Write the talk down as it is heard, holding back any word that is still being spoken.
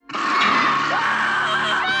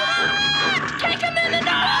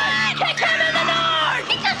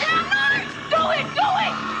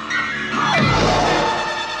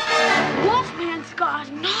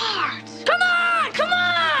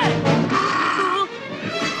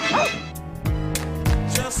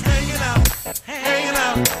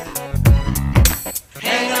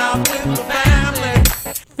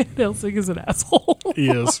Helsing is an asshole. He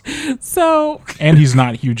is. So, and he's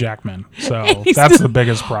not Hugh Jackman, so that's the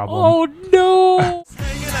biggest problem. Oh no!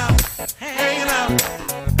 Hanging out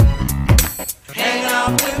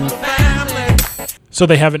with the family. So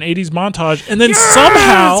they have an 80s montage, and then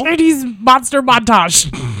somehow 80s monster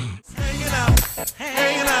montage. Hanging out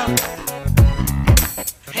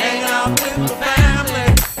with the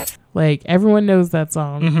family. Like, everyone knows that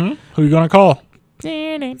song. Mm-hmm. Who are you gonna call?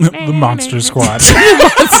 The Monster Squad.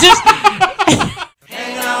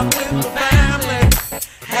 Hang out with the family.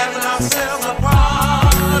 Having ourselves a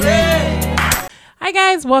party. Hi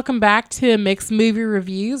guys, welcome back to Mixed Movie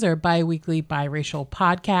Reviews, our bi-weekly biracial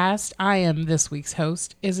podcast. I am this week's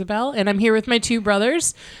host, Isabel, and I'm here with my two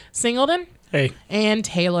brothers, Singleton Hey. and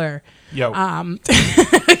Taylor. Yo.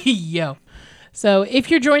 Yo. So if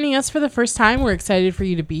you're joining us for the first time, we're excited for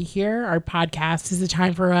you to be here. Our podcast is a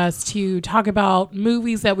time for us to talk about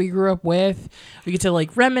movies that we grew up with. We get to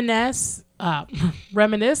like reminisce,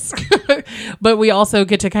 but we also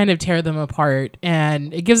get to kind of tear them apart.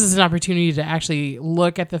 And it gives us an opportunity to actually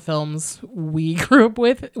look at the films we grew up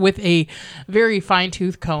with a very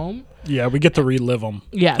fine-tooth comb. Yeah, we get to relive them.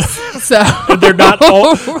 Yes. So They're not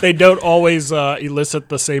they don't always elicit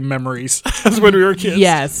the same memories as when we were kids.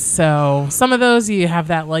 Yes. So some of those you have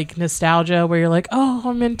that like nostalgia where you're like, oh,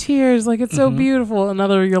 I'm in tears. Like, it's so beautiful.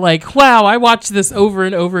 Another, you're like, wow, I watched this over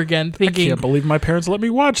and over again thinking. I can't believe my parents let me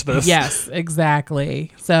watch this. Yes,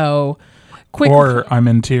 exactly. So quick. Or I'm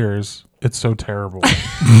in tears. It's so terrible.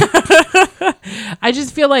 I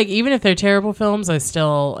just feel like even if they're terrible films, I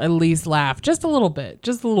still at least laugh just a little bit,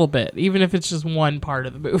 even if it's just one part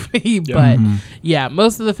of the movie. Yeah. But yeah,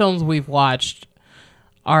 most of the films we've watched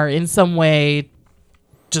are in some way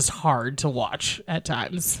just hard to watch at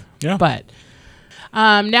times. Yeah. But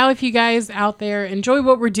now if you guys out there enjoy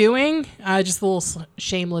what we're doing, just a little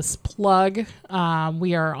shameless plug.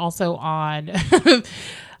 We are also on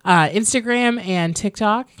Instagram and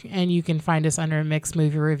TikTok, and you can find us under Mixed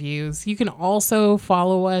Movie Reviews. You can also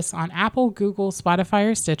follow us on Apple, Google, Spotify,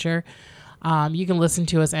 or Stitcher. You can listen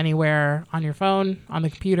to us anywhere on your phone, on the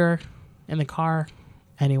computer, in the car,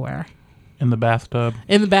 anywhere. In the bathtub.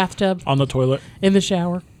 In the bathtub. On the toilet. In the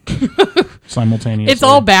shower. Simultaneously. It's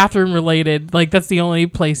all bathroom related. Like, that's the only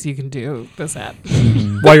place you can do this at.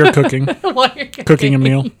 While you're cooking. While you're Cooking a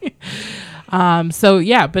meal. So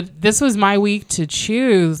yeah, but this was my week to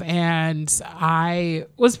choose, and I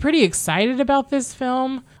was pretty excited about this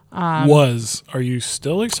film. Are you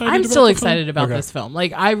still excited? I'm about still the excited film? about Okay. this film.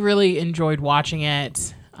 Like, I really enjoyed watching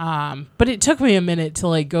it. But it took me a minute to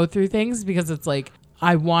like go through things because it's like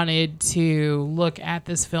I wanted to look at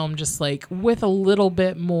this film just like with a little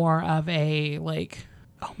bit more of a like,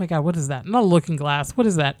 oh my God, what is that? Not a looking glass. What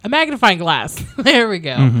is that? A magnifying glass. There we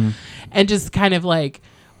go. And just kind of like,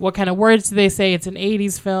 what kind of words do they say? It's an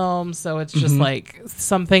 80s film, so it's just like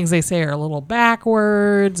some things they say are a little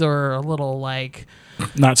backwards or a little like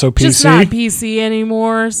Not so PC. just not PC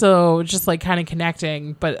anymore. So just like kind of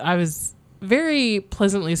connecting. But I was very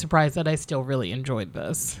pleasantly surprised that I still really enjoyed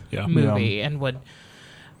this movie and would.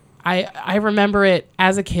 I remember it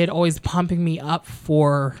as a kid always pumping me up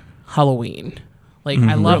for Halloween. Like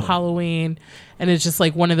I love Halloween, and it's just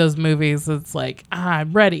like one of those movies that's like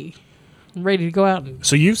I'm ready. I'm ready to go out.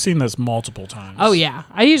 So you've seen this multiple times. Oh, yeah.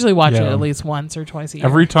 I usually watch it Yeah. at least once or twice a year.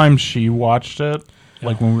 Every time she watched it,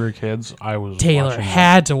 like when we were kids, I was Taylor watching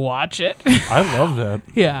had to watch it. it. I loved it.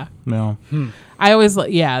 Yeah. No. I always,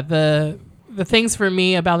 the things for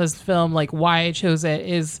me about this film, like why I chose it,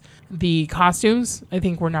 is the costumes, I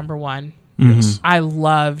think, were number one. Yes. I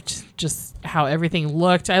loved just how everything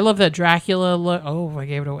looked. I love that Dracula look. Oh, I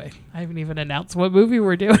gave it away. I haven't even announced what movie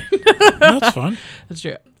we're doing. That's fun. That's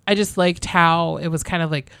true. I just liked how it was kind of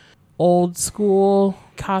like old school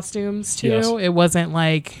costumes too. Yes. It wasn't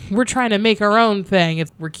like we're trying to make our own thing.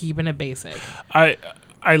 We're keeping it basic. I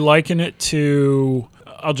liken it to,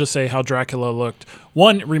 I'll just say how Dracula looked.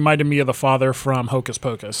 One, it reminded me of the father from Hocus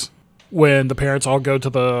Pocus. When the parents all go to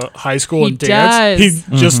the high school He and dance, does.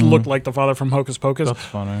 he just looked like the father from Hocus Pocus. That's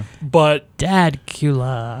funny. But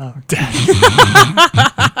Dadcula.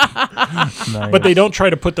 Nice. but they don't try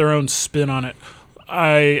to put their own spin on it.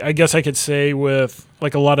 I guess I could say with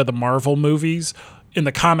like a lot of the Marvel movies, in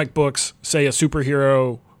the comic books, say a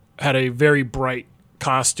superhero had a very bright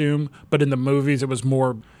costume, but in the movies it was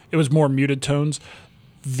more muted tones.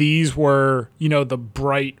 These were, the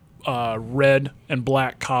bright red and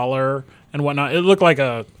black collar and whatnot. It looked like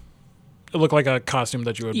a costume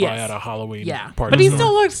that you would buy at a Halloween party. But he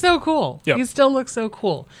still looks so cool. Yep. He still looks so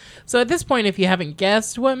cool. So at this point, if you haven't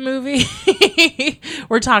guessed what movie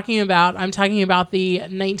we're talking about, I'm talking about the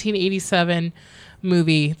 1987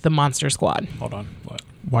 movie, The Monster Squad. Hold on.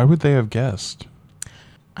 Why would they have guessed?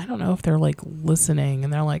 I don't know if they're like listening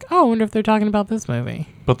and they're like, oh, I wonder if they're talking about this movie.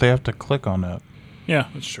 But they have to click on it. Yeah,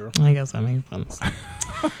 that's true. I guess that makes sense.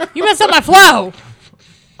 You messed up my flow.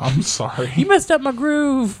 I'm sorry. You messed up my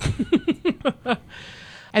groove.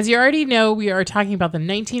 As you already know, we are talking about the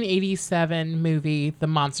 1987 movie, The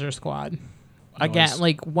Monster Squad. Again, Nice.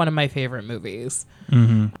 like one of my favorite movies.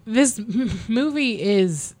 Mm-hmm. This movie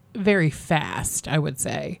is very fast, I would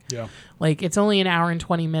say. Yeah. Like, it's only an hour and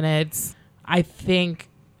 20 minutes. I think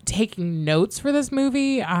taking notes for this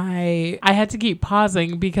movie, I had to keep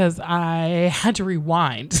pausing because I had to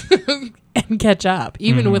rewind and catch up,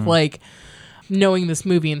 even with like knowing this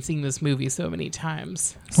movie and seeing this movie so many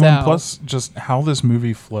times. So, Well, and plus, just how this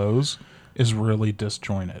movie flows is really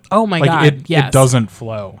disjointed. oh my Like God, yes. it doesn't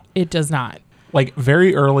flow. It does not. Like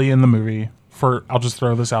very early in the movie, I'll just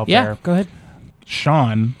throw this out Yeah, there. go ahead.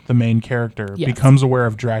 Sean, the main character, Yes. becomes aware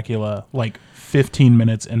of Dracula like 15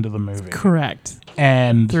 minutes into the movie. Correct.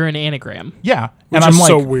 And Through an anagram. yeah, Which and I'm is like,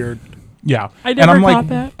 so weird. yeah. I and never I'm caught like,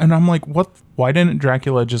 that. And I'm like, what? Why didn't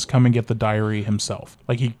Dracula just come and get the diary himself?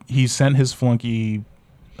 Like he sent his flunky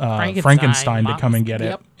Frankenstein to come and get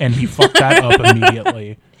Yep. it, and he fucked that up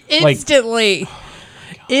immediately. Instantly.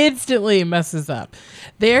 Instantly messes up.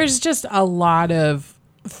 There's just a lot of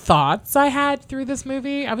thoughts I had through this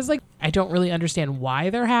movie. I was like, I don't really understand why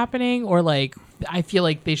they're happening, or like, I feel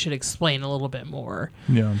like they should explain a little bit more.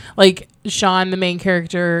 Yeah. Like, Sean, the main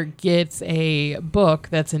character, gets a book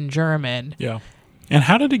that's in German. Yeah. And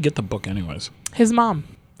how did he get the book anyways? His mom.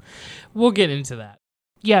 We'll get into that.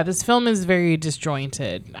 Yeah, this film is very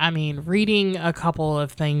disjointed. I mean, reading a couple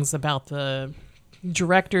of things about the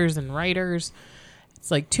directors and writers,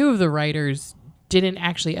 it's like two of the writers didn't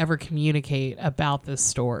actually ever communicate about this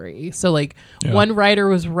story. So, like, one writer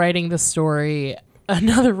was writing the story,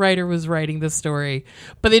 another writer was writing the story,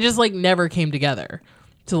 but they just, like, never came together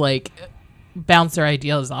to, like, bounce their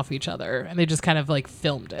ideas off each other, and they just kind of, like,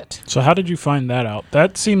 filmed it. So how did you find that out?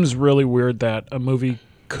 That seems really weird that a movie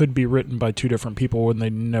could be written by two different people when they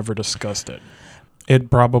never discussed it. It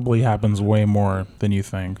probably happens way more than you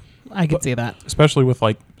think, I could see that. especially with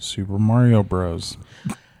like Super Mario Bros.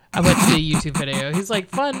 I went to the YouTube video. He's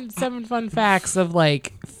like, 7 fun facts of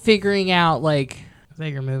like figuring out like, is that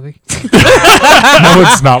your movie? No,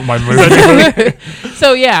 it's not my movie.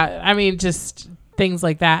 So yeah, I mean, just things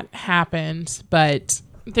like that happened. But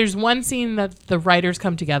there's one scene that the writers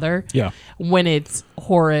come together. Yeah. When it's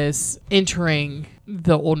Horace entering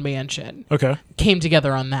the old mansion. Okay. Came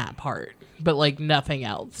together on that part, but like nothing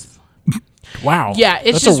else. Wow. Yeah,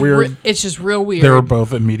 it's That's just a weird. it's just real weird. They were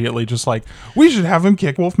both immediately just like, we should have him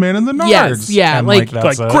kick Wolfman in the nards. Yes, yeah, And, like-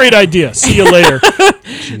 that's like it. great idea. See you later.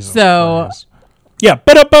 Jesus So- Christ. Yeah.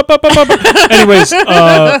 Anyways,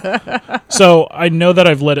 so I know that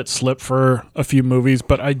I've let it slip for a few movies,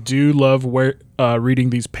 but I do love reading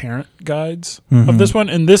these parent guides of this one.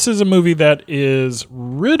 And this is a movie that is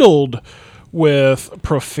riddled with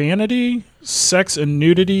profanity, sex and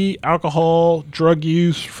nudity, alcohol, drug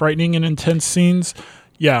use, frightening and intense scenes.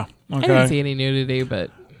 Yeah. I didn't Okay. see any nudity,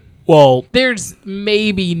 but Well, there's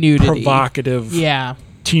maybe nudity. provocative Yeah.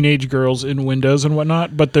 teenage girls in windows and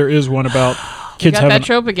whatnot, but there is one about kids Got having that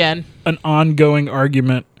trope again. an ongoing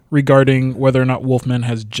argument regarding whether or not Wolfman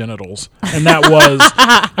has genitals. And that was,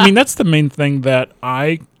 I mean, that's the main thing that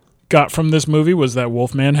I got from this movie was that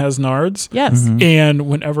Wolfman has nards. Yes. And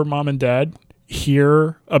whenever mom and dad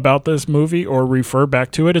hear about this movie or refer back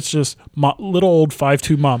to it, it's just little old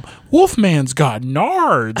 5'2" mom, Wolfman's got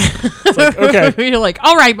nards. It's like, okay. You're like,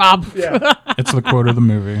 all right, Bob. Yeah. It's the quote of the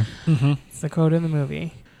movie. It's the quote in the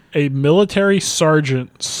movie. A military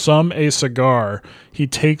sergeant sum a cigar. He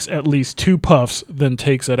takes at least 2 puffs, then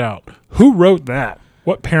takes it out. Who wrote that?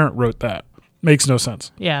 What parent wrote that? Makes no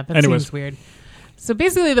sense. Yeah, that Anyways. seems weird. So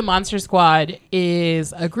basically, the Monster Squad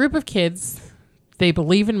is a group of kids. They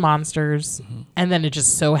believe in monsters, and then it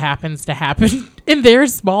just so happens to happen in their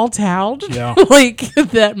small town. Yeah. Like,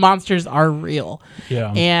 that monsters are real.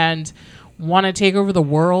 Yeah. And want to take over the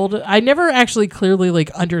world. I never actually clearly like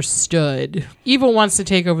understood. Evil wants to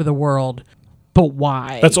take over the world, but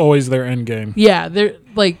why? That's always their end game. Yeah, they're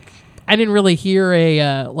like, I didn't really hear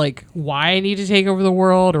a like why I need to take over the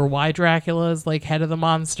world or why Dracula is like head of the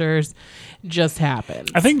monsters. Just happened.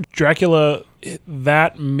 I think Dracula,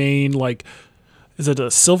 that main, like, is it a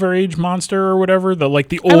Silver Age monster or whatever? The like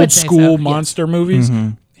the would old say school so, yes. monster movies.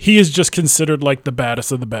 He is just considered like the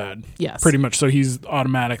baddest of the bad. Yes. Pretty much. So he's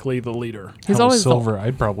automatically the leader. He's Hell, always silver.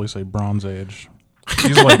 I'd probably say Bronze Age.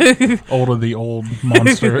 He's like old of the old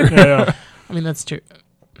monster. Yeah. I mean, that's true.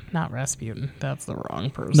 Not Rasputin. That's the wrong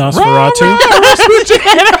person. Nosferatu.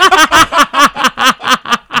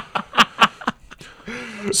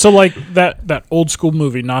 So like that old school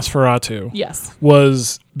movie Nosferatu. Yes.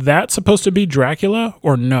 Was that supposed to be Dracula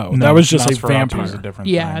or no? That was just Nosferatu a vampire. is a different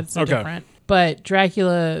Yeah, thing. it's different. But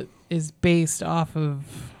Dracula is based off of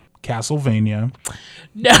Castlevania.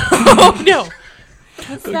 no.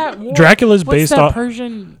 What's that? Dracula's What's based that off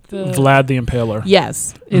Persian. Vlad the Impaler.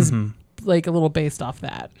 Yes, is like a little based off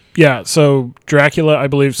that. Yeah. So Dracula, I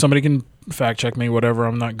believe somebody can fact check me, whatever.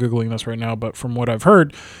 I'm not Googling this right now, but from what I've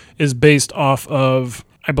heard, is based off of,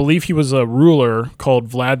 I believe he was a ruler called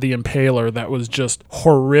Vlad the Impaler that was just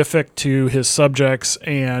horrific to his subjects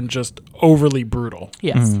and just overly brutal.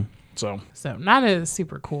 Yes. So not a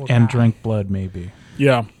super cool guy. And drank blood, maybe.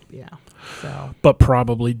 yeah. Yeah. So But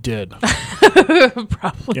probably did.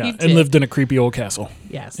 probably Yeah. did. And lived in a creepy old castle.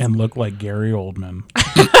 Yes. And looked like Gary Oldman.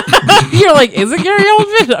 You're like, is it Gary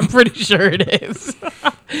Oldman? I'm pretty sure it is.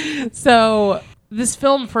 So this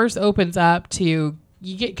film first opens up to,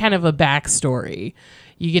 you get kind of a backstory.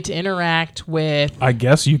 You get to interact with... I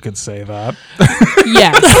guess you could say that.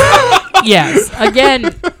 Yes. Yes.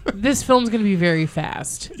 Again, this film's going to be very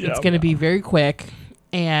fast. Yeah. It's going to be very quick,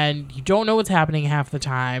 and you don't know what's happening half the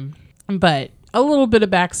time. But a little bit of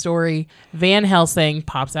backstory. Van Helsing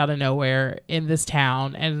pops out of nowhere in this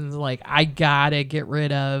town and is like, I gotta get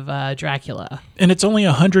rid of Dracula. And it's only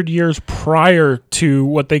 100 years prior to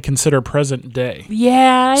what they consider present day.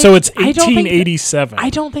 Yeah. So it's I don't think 1887. I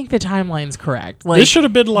don't think the timeline's correct. Like, This should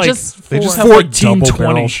have been like just They for- just have like 1420. double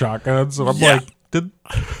barrel shotguns. And I'm Yeah. like, did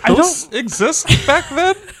those exist back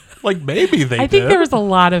then? Like, maybe they I did. think there was a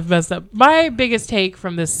lot of messed up. My biggest take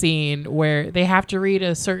from this scene where they have to read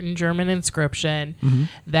a certain German inscription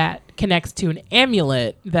that connects to an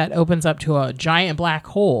amulet that opens up to a giant black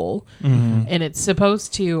hole. And it's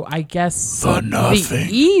supposed to, I guess, the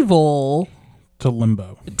evil to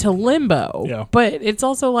limbo. to limbo. Yeah. But it's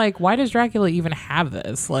also like, why does Dracula even have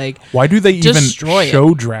this? Like, Why do they even Destroy it.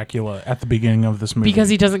 show Dracula at the beginning of this movie? because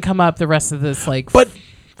he doesn't come up the rest of this, like, But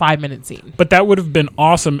 5-minute scene. But that would have been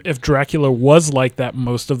awesome if Dracula was like that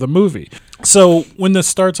most of the movie. So when this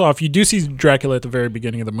starts off, you do see Dracula at the very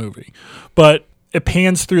beginning of the movie, but it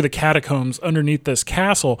pans through the catacombs underneath this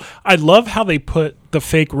castle. I love how they put the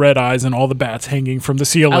fake red eyes and all the bats hanging from the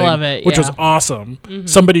ceiling. I love it, which yeah. was awesome.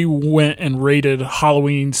 Somebody went and raided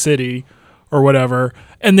Halloween City or whatever,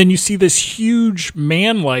 and then you see this huge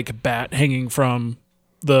man-like bat hanging from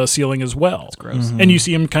the ceiling as well. It's gross. And you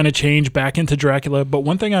see him kind of change back into Dracula. But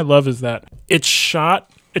one thing I love is that it's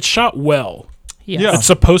shot well. Yes. Yeah. It's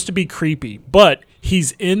supposed to be creepy, but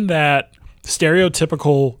he's in that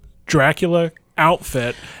stereotypical Dracula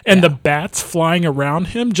outfit, and the bats flying around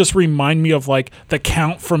him just remind me of like the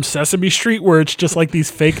Count from Sesame Street, where it's just like these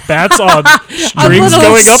fake bats on strings Little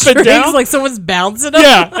going up and strings, down. like someone's bouncing them.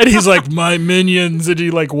 Yeah, and he's like, my minions, and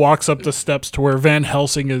he like walks up the steps to where Van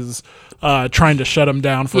Helsing is trying to shut him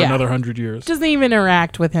down for Yeah. another 100 years. Doesn't even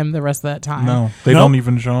interact with him the rest of that time. No, they Nope. don't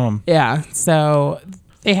even show him. Yeah. So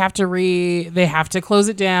they have to close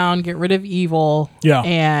it down, get rid of evil. Yeah.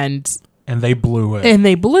 And And they blew it.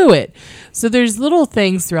 they blew it. So there's little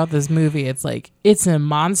things throughout this movie. It's like, it's a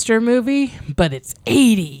monster movie, but it's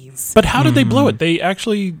 80s. But how did they blow it? They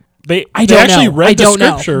actually I they don't actually know. read I the don't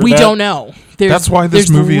know. scripture. We that- don't know. That's why this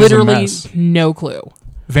there's movie is a literally mess. no clue.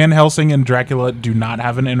 Van Helsing and Dracula do not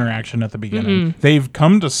have an interaction at the beginning. They've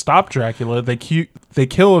come to stop Dracula. They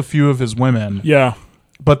kill a few of his women. Yeah.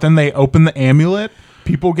 But then they open the amulet.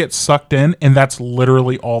 People get sucked in, and that's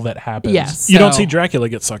literally all that happens. Yes. You don't So- see Dracula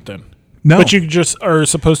get sucked in. No. But you just are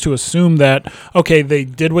supposed to assume that, okay, they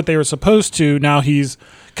did what they were supposed to. Now he's...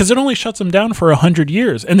 Because it only shuts him down for 100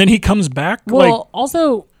 years. And then he comes back Well,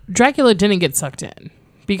 also, Dracula didn't get sucked in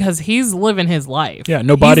because he's living his life. Yeah,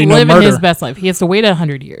 no body, he's no living murder. his best life. He has to wait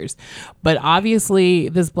 100 years. But obviously,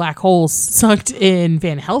 this black hole sucked in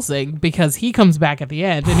Van Helsing because he comes back at the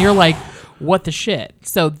end. And you're like, what the shit?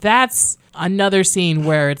 So that's another scene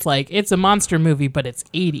where it's like, it's a monster movie, but it's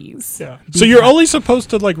 80s. Yeah. So you're only supposed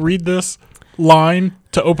to like read this line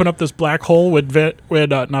to open up this black hole with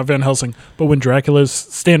not Van Helsing, but when Dracula's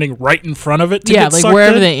standing right in front of it to Yeah, get like sucked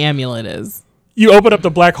wherever in, the amulet is. you open up the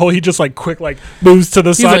black hole, he just like quick like moves to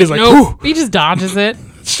the side. He's like, nope. "Ooh." He just dodges it.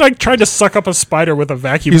 It's like trying to suck up a spider with a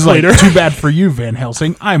vacuum He's like, cleaner. too bad for you, Van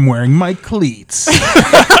Helsing. I'm wearing my cleats.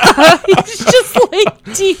 He's just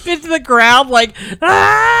like deep into the ground, like,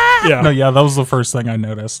 ah! Yeah. No, yeah, that was the first thing I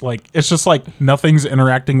noticed. Like, it's just like nothing's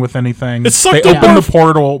interacting with anything. It's sucked they in open more- the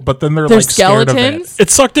portal, but then they're There's like scared of it. skeletons. It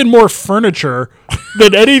sucked in more furniture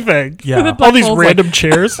than anything. Yeah. The All these hole's random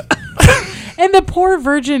chairs. And the poor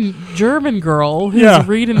virgin German girl who's Yeah.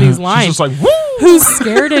 reading these She's lines, just like, woo! who's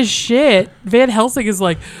scared as shit. Van Helsing is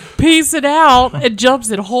like, peace it out, and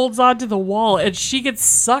jumps and holds onto the wall, and she gets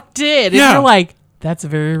sucked in. And Yeah. you're like, That's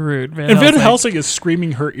very rude, Van And Van Helsing. Helsing is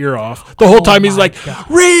screaming her ear off the whole time. He's my like, God.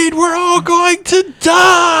 Reed, we're all going to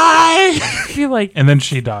die. I feel like And then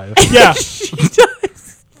she dies. Yeah,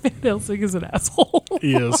 Van Helsing is an asshole.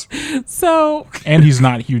 he is. So, And he's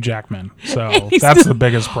not Hugh Jackman. So He's that's the- the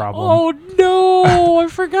biggest problem. oh no, I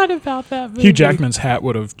forgot about that movie. Hugh Jackman's hat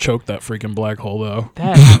would have choked that freaking black hole, though.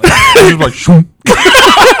 That, He's like, shoom.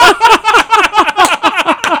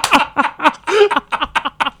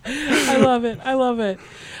 I love it. I love it.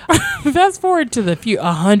 Fast forward to the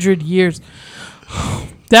 100 years.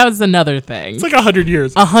 That was another thing. It's like 100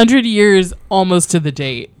 years. 100 years almost to the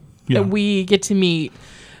date. Yeah. We get to meet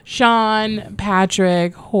Sean,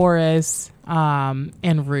 Patrick, Horace,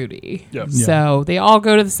 and Rudy. Yep. Yeah. So they all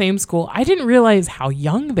go to the same school. I didn't realize how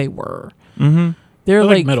young they were. Mm-hmm. They're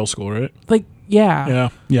like like middle school, right? yeah. Yeah.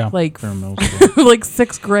 Yeah. Like they're in middle school. like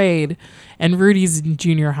 6th grade, and Rudy's in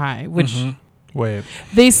junior high, which Wait.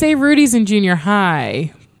 they say Rudy's in junior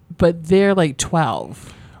high, but they're like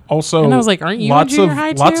 12. Also, And I was like, aren't you in lots junior of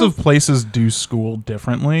high lots too? of places do school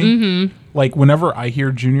differently. Mm-hmm. Like whenever I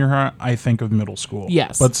hear junior high, I think of middle school.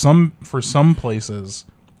 Yes. But for some places,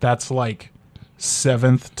 that's like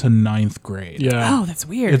 7th to 9th grade. Yeah. Oh, that's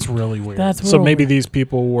weird. It's really weird. That's So real maybe weird. these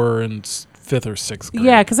people were in 5th or 6th grade.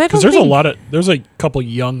 Yeah, because I don't Because think there's a couple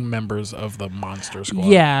young members of the Monster Squad.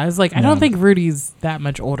 Yeah, I was like, I Yeah. don't think Rudy's that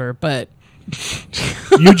much older, but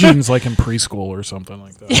Eugene's like in preschool or something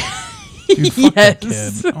like that. Dude, fuck that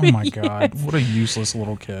Yes. kid. Oh my god, what a useless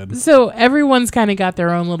little kid. so everyone's kind of got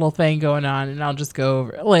their own little thing going on, and I'll just go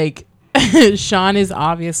over. Like, Sean is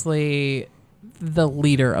obviously the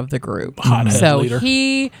leader of the group. Hothead So leader.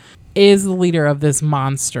 he is the leader of this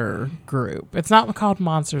monster group. It's not called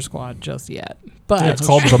Monster Squad just yet, but It's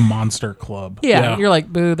called the Monster Club. yeah, Yeah. you're like,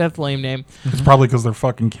 boo, that's a lame name. It's probably because they're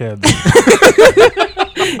fucking kids.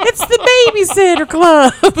 It's the babysitter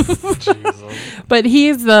club. But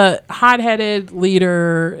he's the hot-headed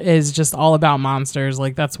leader, is just all about monsters.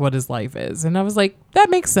 Like, that's what his life is. And I was like, that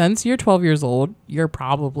makes sense. You're 12 years old. You're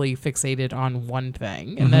probably fixated on one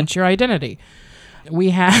thing, and that's your identity. We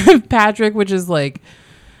have Patrick, which is like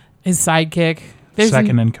his sidekick.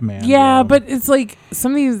 Second in command. Yeah, but it's like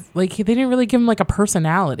some of these, like, they didn't really give him like a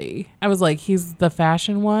personality. I was like, he's the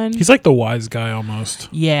fashion one. He's like the wise guy almost.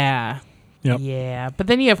 Yeah. Yep. Yeah. But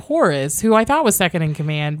then you have Horace, who I thought was second in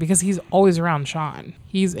command because he's always around Sean.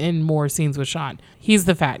 He's in more scenes with Sean. He's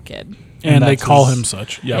the fat kid. And they that's call his- him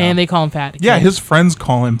such. Yeah. And they call him Fat Kid. Yeah, his friends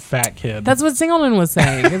call him Fat Kid. That's what Singleton was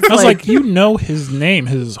saying. It's I was like, you know his name,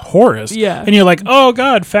 his Horace. Yeah. And you're like, oh,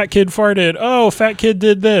 God, fat kid farted. Oh, fat kid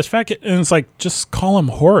did this. Fat kid. And it's like, just call him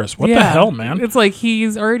Horace. What the hell, man? It's like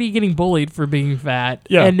he's already getting bullied for being fat.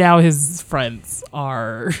 Yeah. And now his friends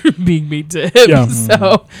are being mean to him. Yeah.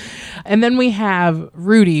 So, and then we have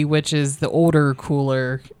Rudy, which is the older,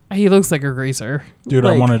 cooler. He looks like a greaser. Dude, I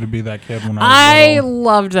Like, wanted to be that kid when I I was little.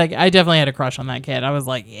 loved that. I definitely had a crush on that kid. I was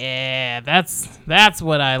like, yeah, that's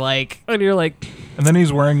what I like. And you're like, And then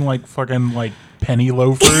he's wearing like fucking like penny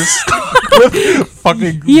loafers with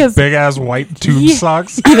fucking He has- big ass white tube he-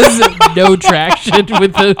 socks. he has no traction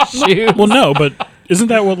with those shoes. Well, no, but isn't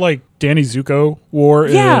that what, like, Danny Zuko wore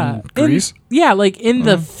in Greece? Like in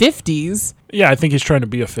the 50s. Yeah, I think he's trying to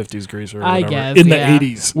be a 50s greaser or I whatever. guess, In yeah. the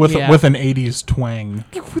 80s. With Yeah. with an 80s twang.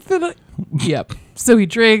 Yep. So he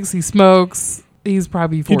drinks, he smokes. He's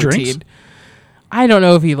probably 14. drinks? I don't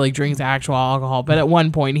know if he like drinks actual alcohol, but at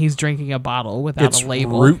one point he's drinking a bottle without It's a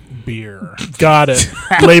label. root beer. Got it.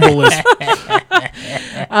 Labelless.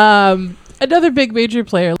 Another big major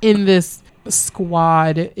player in this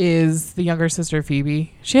squad is the younger sister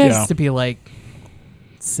Phoebe. She has Yeah. to be like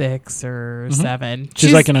 6 or 7.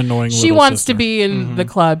 She's like an annoying She little wants sister. to be in the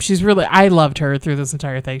club. She's really, I loved her through this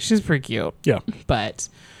entire thing. She's pretty cute. Yeah. But,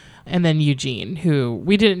 and then Eugene, who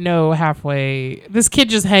we didn't know halfway. This kid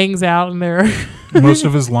just hangs out in there. Most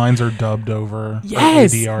of his lines are dubbed over.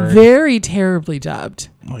 Yes, ADR. very terribly dubbed.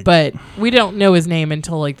 Like- But we don't know his name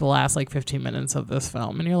until like the last like 15 minutes of this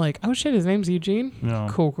film, and you're like, oh shit, his name's Eugene. Yeah.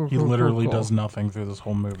 Cool, cool, He cool, literally cool, cool. does nothing through this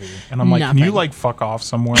whole movie. And I'm like, can you Nothing. like fuck off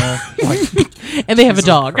somewhere? Like, And they have a Jesus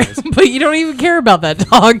dog, Christ. but you don't even care about that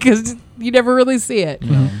dog because you never really see it.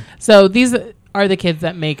 So these are the kids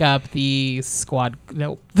that make up the squad.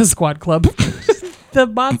 No, the squad club, the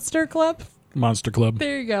monster club. Monster Club.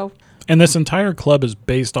 There you go. And this entire club is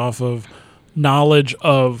based off of knowledge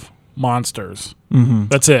of monsters. mhm.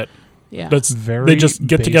 That's it. Yeah. That's Very they just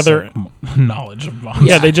get basic together. knowledge of monsters.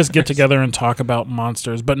 Yeah, they just get together and talk about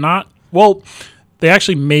monsters, but not well. They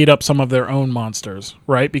actually made up some of their own monsters,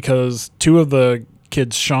 right? Because two of the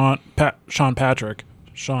kids, Sean and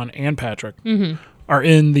Patrick, are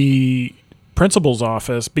in the principal's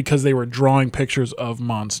office because they were drawing pictures of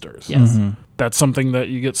monsters. Yes. That's something that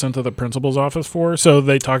you get sent to the principal's office for. So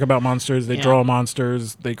they talk about monsters, they draw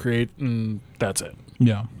monsters, they create, and that's it.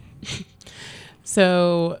 Yeah.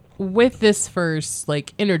 So with this first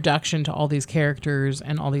like introduction to all these characters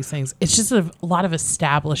and all these things, it's just a lot of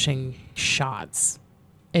establishing shots.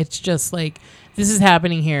 It's just like, this is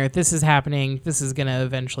happening here, this is happening, this is going to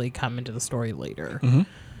eventually come into the story later. Mm-hmm.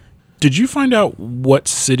 Did you find out what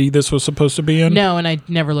city this was supposed to be in? No, and I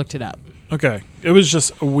never looked it up. Okay. It was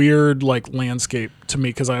just a weird like landscape to me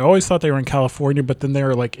because I always thought they were in California, but then they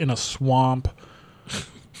were like in a swamp.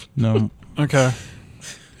 No. Okay.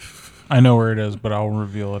 I know where it is, but I'll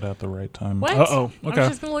reveal it at the right time. What? Uh-oh. Okay. I'm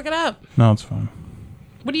just going to look it up. No, it's fine.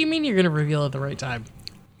 What do you mean you're going to reveal at the right time?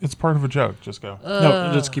 It's part of a joke. Just go.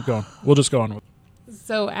 No, just keep going. We'll just go on with it.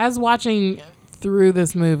 So as watching through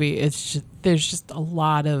this movie, there's just a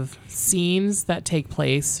lot of scenes that take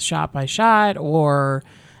place shot by shot or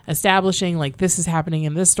establishing like this is happening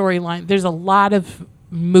in this storyline. There's a lot of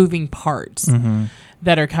moving parts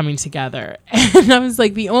that are coming together. And I was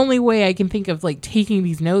like, the only way I can think of like taking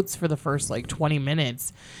these notes for the first like 20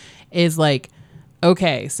 minutes is like,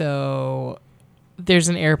 okay, so there's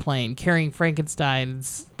an airplane carrying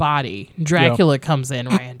Frankenstein's body. Dracula comes in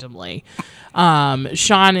randomly.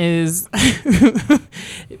 Sean is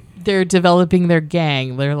they're developing their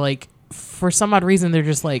gang. They're like, for some odd reason, they're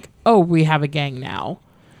just like, oh, we have a gang now,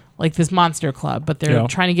 like this monster club, but they're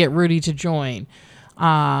trying to get Rudy to join.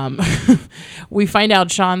 We find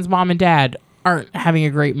out Sean's mom and dad aren't having a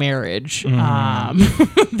great marriage.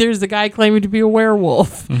 There's a guy claiming to be a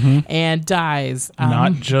werewolf and dies.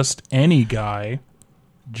 Not just any guy,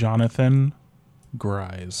 Jonathan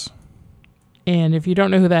Grise. And if you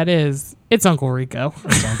don't know who that is, it's Uncle Rico.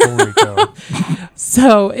 It's Uncle Rico.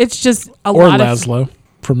 So it's just a Or lot Laszlo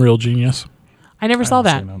from Real Genius. I never saw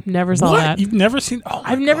that. Never saw that. You've never seen? Oh,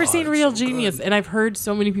 I've never seen Real Genius, and I've heard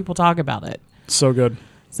so many people talk about it. So good.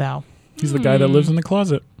 So He's the guy that lives in the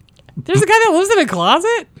closet. there's a guy that lives in a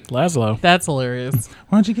closet? Laszlo. That's hilarious.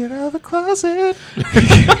 Why'd you get out of the closet?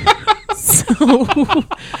 So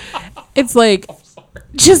it's like,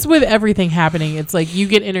 just with everything happening, it's like you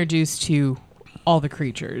get introduced to all the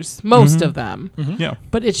creatures, most of them. Yeah.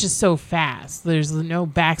 But it's just so fast. There's no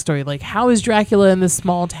backstory. Like, how is Dracula in this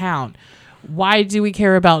small town? Why do we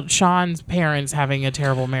care about Sean's parents having a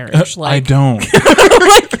terrible marriage? I don't.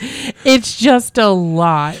 It's just a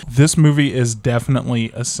lot. This movie is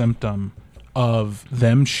definitely a symptom of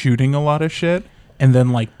them shooting a lot of shit and then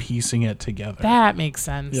like piecing it together. That makes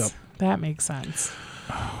sense. Yep. That makes sense.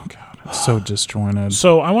 Oh god, it's so disjointed.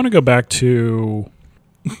 So I want to go back to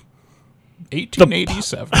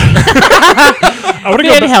 1887. I want to go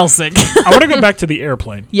Van back, Helsing. I want to go back to the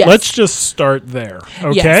airplane. Yes. Let's just start there.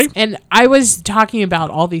 Okay. Yes. And I was talking about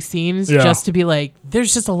all these scenes just to be like,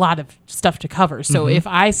 there's just a lot of stuff to cover. So if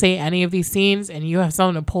I say any of these scenes and you have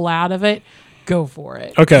something to pull out of it, go for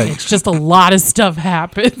it. Okay. It's just a lot of stuff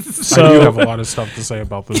happens. So I do have a lot of stuff to say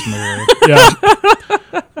about this movie.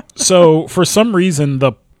 yeah. So for some reason,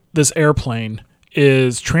 this airplane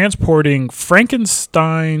is transporting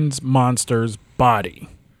Frankenstein's monster's body.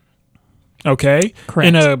 Okay?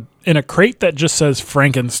 Correct. In a crate that just says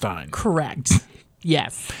Frankenstein. Correct.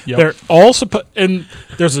 Yes. Yep. They're all and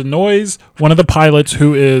there's a noise. One of the pilots,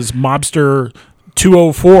 who is Mobster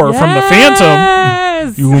 204 from the Phantom.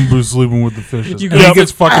 Yes. You won't be sleeping with the fishes. And Yep. he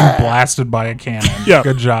gets fucking blasted by a cannon. Yeah.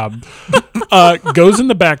 Good job. Goes in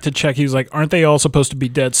the back to check. He's like, aren't they all supposed to be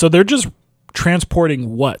dead? So they're just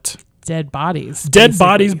transporting what? Dead bodies. Dead basically.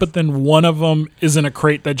 bodies, but then one of them is in a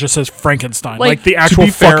crate that just says Frankenstein. Like, Like the To actual be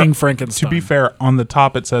fair- fucking Frankenstein. To be fair, on the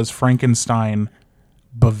top it says Frankenstein,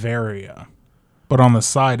 Bavaria. But on the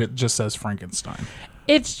side it just says Frankenstein.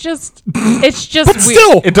 It's just but weird.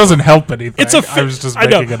 still, It doesn't help anything. it's a I was just I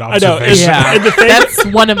know, making an I know. observation. Yeah, And the thing- that's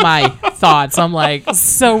one of my thoughts. I'm like,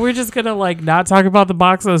 so we're just gonna like not talk about the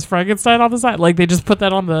box that has Frankenstein on the side? Like they just put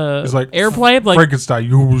that on the It's like airplane? Like, Frankenstein,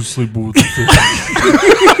 you will sleep with the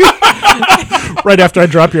fishes. right after I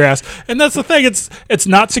drop your ass. And that's the thing. It's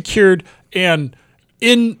not secured. And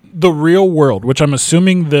in the real world, which I'm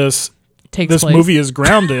assuming this takes place. movie is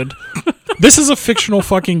grounded, this is a fictional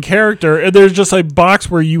fucking character. And there's just a box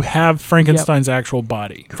where you have Frankenstein's actual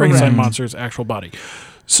body. Frankenstein monster's actual body.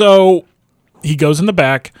 So he goes in the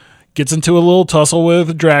back, gets into a little tussle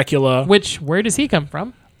with Dracula. Where does he come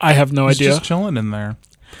from? I have no He's idea. just chilling in there.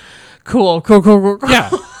 Cool. Yeah.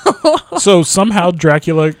 So somehow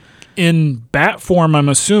Dracula, in bat form, I'm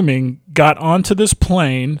assuming, got onto this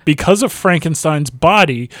plane because of Frankenstein's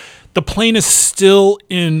body. The plane is still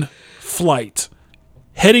in flight.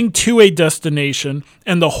 heading to a destination,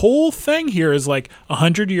 and the whole thing here is like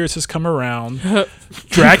 100 years has come around.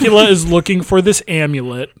 Dracula is looking for this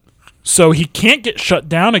amulet, so he can't get shut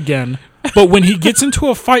down again. But when he gets into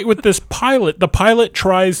a fight with this pilot, the pilot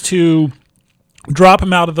tries to drop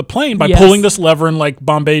him out of the plane by pulling this lever, and like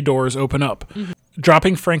Bombay doors open up.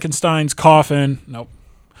 Dropping Frankenstein's coffin. Nope.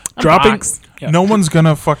 Dropping. Yeah. No one's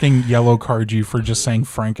gonna fucking yellow card you for just saying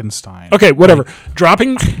Frankenstein. Okay, whatever.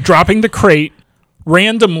 Dropping the crate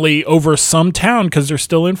randomly over some town because they're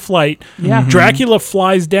still in flight. Yeah. Dracula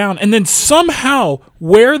flies down, and then somehow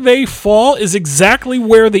where they fall is exactly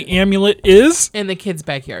where the amulet is. In the kid's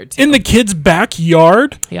backyard, too. In the kid's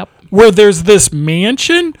backyard. Yep. Where there's this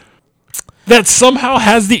mansion that somehow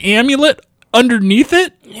has the amulet underneath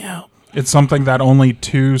it. Yeah. It's something that only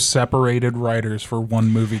 2 separated writers for one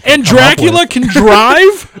movie can And come up Dracula with. can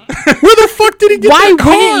drive? Where the fuck did he get Why that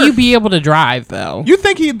car? wouldn't you be able to drive, though? You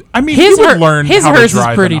think he would learn his how to hearse is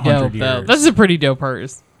drive pretty in 100 dope, though. years. That's a pretty dope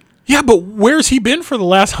hearse. Yeah, but where's he been for the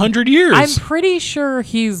last 100 years? I'm pretty sure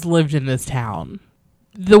he's lived in this town.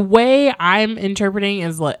 The way I'm interpreting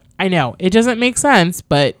is like, I know it doesn't make sense,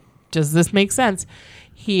 but does this make sense?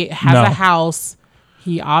 He has No. a house.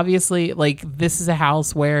 He obviously, like, this is a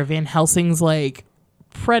house where Van Helsing's, like,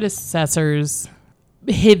 predecessors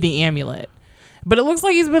hid the amulet. But it looks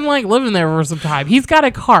like he's been, like, living there for some time. He's got a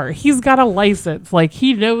car. He's got a license. Like,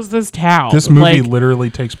 he knows this town. This movie like, literally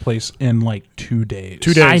takes place in like 2 days.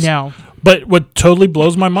 2 days. I know. But what totally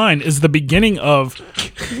blows my mind is the beginning of,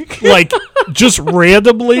 like, just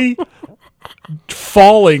randomly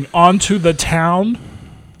falling onto the town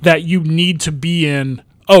that you need to be in.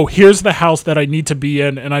 Oh, here's the house that I need to be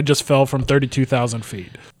in, and I just fell from 32,000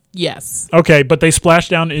 feet. Yes. Okay, but they splash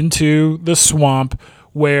down into the swamp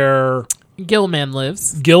where Gilman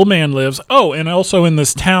lives. Gilman lives. Oh, and also in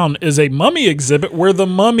this town is a mummy exhibit where the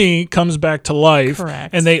mummy comes back to life.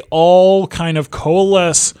 Correct. And they all kind of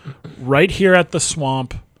coalesce right here at the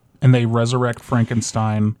swamp. And they resurrect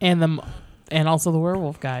Frankenstein. And also the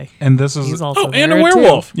werewolf guy. And this is He's also And a there,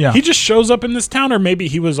 werewolf. too. Yeah. He just shows up in this town, or maybe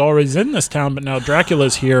he was always in this town, but now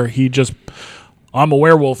Dracula's here. I'm a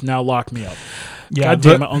werewolf, now lock me up. God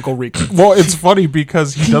damn it, Uncle Rico. Well, it's funny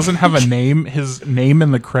because he doesn't have a name. His name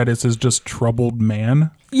in the credits is just Troubled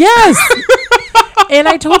Man. Yes. And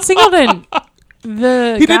I told Singleton,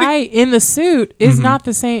 the guy in the suit is not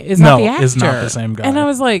the same. Is not the actor. Is not the same guy. And I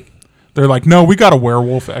was like, they're like, no, we got a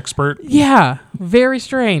werewolf expert. yeah, very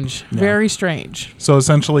strange. Very strange. So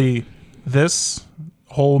essentially, this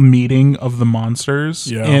whole meeting of the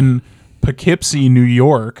monsters in Poughkeepsie, New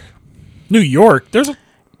York. New York?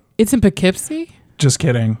 It's in Poughkeepsie? Just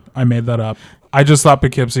kidding. I made that up. I just thought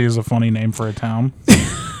Poughkeepsie is a funny name for a town.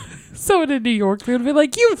 So in New York, they would be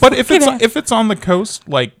like, you. But if it's on the coast,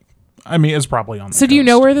 like, I mean, it's probably on the coast. So do you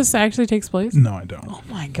know where this actually takes place? No, I don't. Oh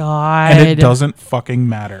my God. And it doesn't fucking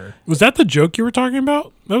matter. Was that the joke you were talking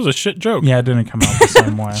about? That was a shit joke. Yeah, it didn't come out the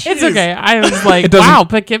same way. It's okay. I was like, It doesn't- wow,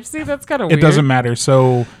 Poughkeepsie? That's kind of weird. It doesn't matter.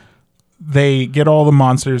 So they get all the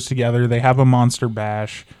monsters together. They have a monster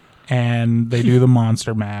bash, and they do the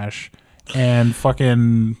monster mash, and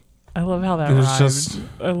fucking. I love how that It was rhymed. just-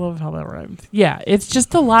 I love how that rhymed. Yeah, it's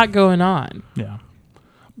just a lot going on. Yeah.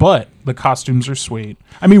 But the costumes are sweet.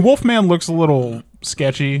 I mean, Wolfman looks a little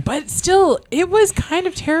sketchy. But still, it was kind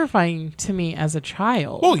of terrifying to me as a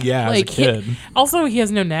child. Well, yeah, as a kid. Also, he has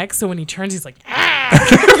no neck, so when he turns, he's like, ah!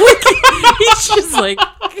 He's just like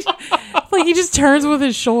he just turns with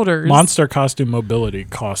his shoulders. Monster costume mobility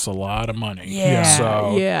costs a lot of money. Yeah,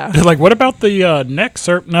 So yeah. they're like, what about the neck,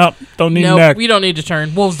 sir? No, don't need No, neck. we don't need to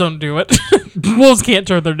turn. Wolves don't do it. Wolves can't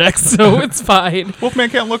turn their necks, so it's fine. Wolfman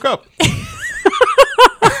can't look up.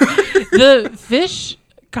 The fish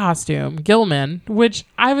costume, Gilman, which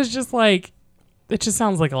I was just like, it just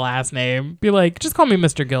sounds like a last name. Be like, just call me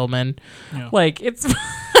Mr. Gilman. Yeah. Like, it's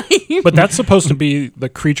fine. But that's supposed to be the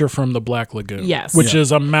creature from the Black Lagoon. Yes. Which Yeah.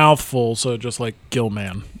 is a mouthful, so just like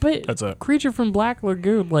Gilman. But That's it. creature from Black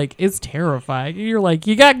Lagoon, like, is terrifying. You're like,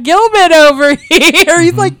 you got Gilman over here.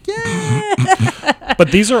 He's like, yeah.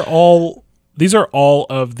 But these are all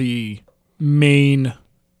of the main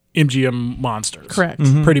MGM monsters. Correct.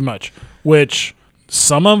 Pretty much. Which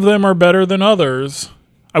some of them are better than others.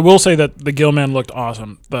 I will say that the Gilman looked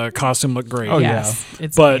awesome. The costume looked great. Oh, Yes,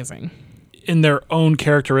 it's But- amazing. In their own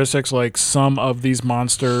characteristics, like some of these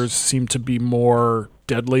monsters seem to be more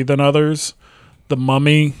deadly than others. The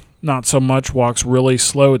mummy, not so much, walks really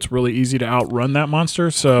slow. It's really easy to outrun that monster.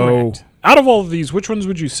 So Correct. out of all of these, which ones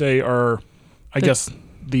would you say are, I guess,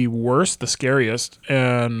 the worst, the scariest?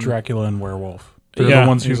 And Dracula and werewolf. They're Yeah, the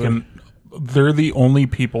ones who easily. can they're the only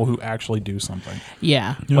people who actually do something.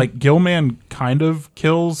 Yeah. Like Gilman kind of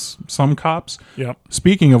kills some cops. Yep.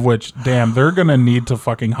 Speaking of which, damn, they're gonna need to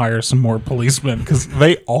fucking hire some more policemen because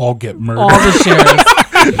they all get murdered. All the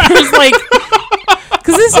sheriffs. There's like,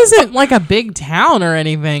 because this isn't like a big town or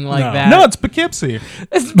anything like that. No, it's Poughkeepsie.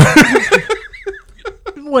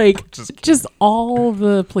 Like, just all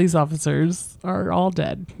the police officers are all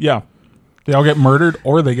dead. Yeah. They all get murdered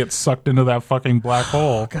or they get sucked into that fucking black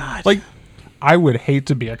hole. God. Like, I would hate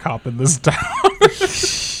to be a cop in this town.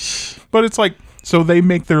 But it's like, so they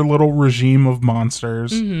make their little regime of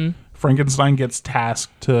monsters. Mm-hmm. Frankenstein gets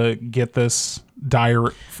tasked to get this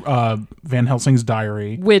diary, Van Helsing's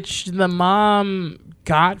diary. Which the mom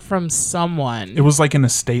got from someone. It was like an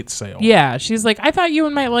estate sale. Yeah, she's like, I thought you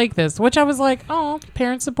might like this, which I was like, oh,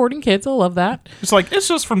 parents supporting kids, I love that. It's like, it's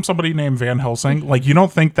just from somebody named Van Helsing. Like, you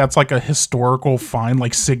don't think that's like a historical find,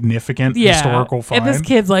 like significant historical find. And this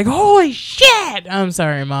kid's like, holy shit! I'm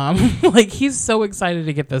sorry, Mom. Like, he's so excited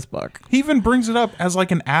to get this book. He even brings it up as like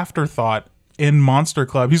an afterthought in Monster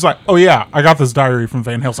Club. He's like, oh yeah, I got this diary from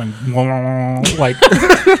Van Helsing. Like,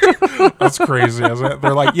 that's crazy, isn't it?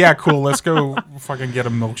 They're like, yeah, cool, let's go fucking get a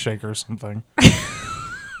milkshake or something.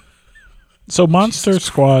 So Monster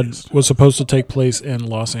Squad was supposed to take place in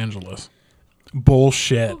Los Angeles.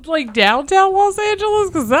 Bullshit. Like downtown Los Angeles?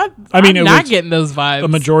 Because that, I mean, I'm not getting those vibes. The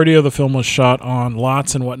majority of the film was shot on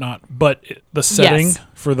lots and whatnot, but the setting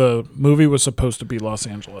for the movie was supposed to be Los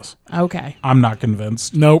Angeles. Okay. I'm not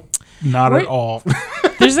convinced. Nope. Not at all.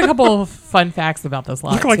 There's a couple of fun facts about this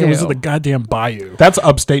lot, Looked like too. it was in the goddamn bayou. That's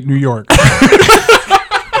upstate New York.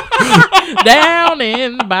 Down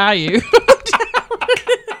in the bayou.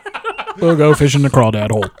 We'll go fish in the crawdad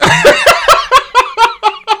hole.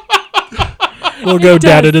 We'll go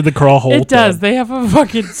dad it in the crawl hole. It does. They have a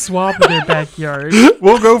fucking swamp in their backyard.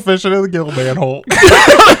 We'll go fishing in the Gilman hole.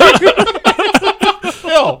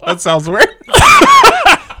 Ew, that sounds weird.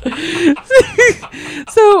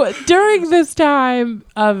 So during this time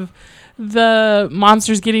of the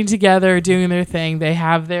monsters getting together, doing their thing, they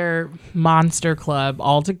have their monster club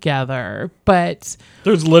all together. But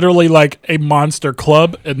There's literally like a monster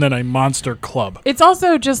club and then a monster club. it's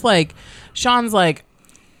also just like Sean's like,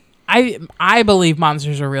 I believe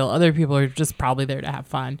monsters are real. Other people are just probably there to have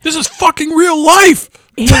fun. This is fucking real life.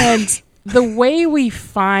 And the way we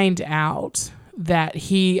find out that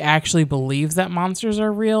he actually believes that monsters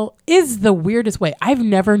are real is the weirdest way. I've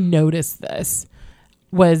never noticed this.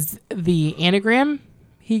 Was the anagram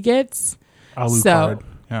he gets. Alucard.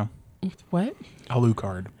 Yeah. What?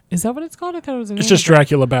 Alucard. Is that what it's called? I thought it was an It's just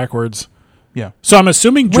Dracula backwards. Yeah. So I'm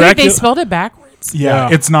assuming Wait, Dracula. they spelled it backwards? Yeah,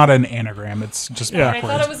 Yeah. it's not an anagram. It's just Yeah. I backwards.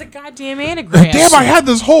 thought it was a goddamn anagram. Damn, I had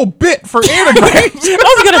this whole bit for anagrams. I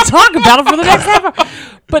was going to talk about it for the next half hour.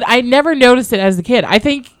 But I never noticed it as a kid. I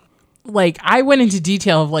think, like, I went into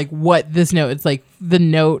detail of, like, what this note, it's like the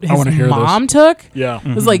note his wanna hear mom took. Yeah.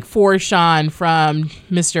 It was like for Sean from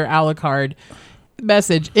Mr. Alucard.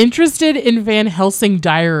 Message: interested in Van Helsing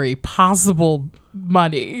diary, possible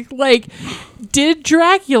money. Like, did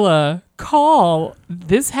Dracula call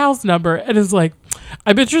this house number and is like,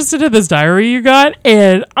 I'm interested in this diary you got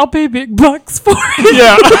and I'll pay big bucks for it?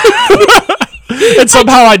 Yeah. And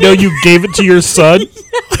somehow I know you gave it to your son.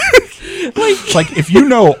 It's like, if you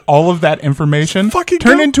know all of that information, Fucking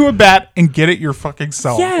turn go. into a bat and get it your fucking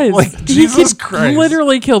self. Yes. Like, He Jesus could Christ.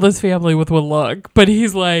 literally kill this family with one look. But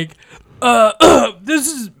he's like, this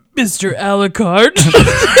is Mr. Alucard.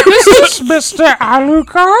 This is Mr.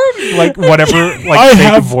 Alucard? Like, whatever, like, I fake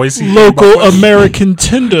have voice he local came up with. American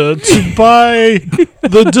Tinder to buy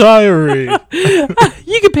the diary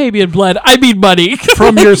You can pay me in blood. I mean money.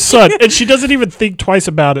 from your son. And she doesn't even think twice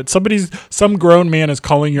about it. Some grown man is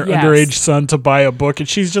calling your Yes. underage son to buy a book, and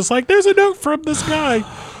she's just like, there's a note from this guy.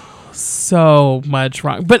 So much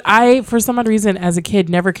wrong. But I, for some odd reason, as a kid,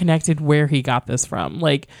 never connected where he got this from.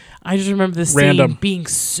 Like, I just remember this Random. scene being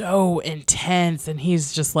so intense, and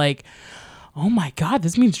he's just like, oh my God,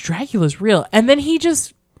 this means Dracula's real. And then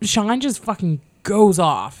Sean just fucking goes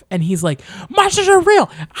off, and he's like, monsters are real.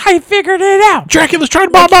 I figured it out. Dracula's trying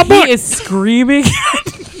to buy my book. He is screaming.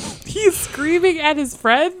 He's screaming at his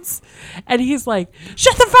friends, and he's like,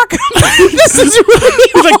 shut the fuck up. This is real.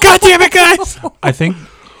 He's like, God damn it, guys. I think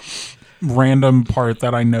random part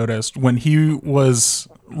that I noticed when he was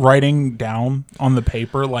writing down on the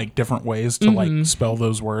paper like different ways to like spell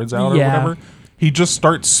those words out or Yeah. whatever, he just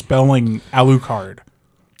starts spelling Alucard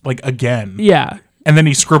like again. Yeah. And then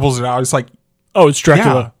he scribbles it out. It's like, Oh, it's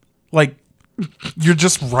Dracula. yeah, like you're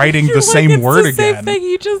just writing You're the like, same it's word the same again. thing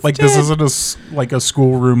you just Like did. this isn't like a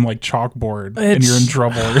schoolroom like chalkboard and you're in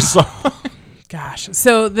trouble or something. Gosh.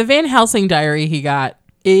 So the Van Helsing diary he got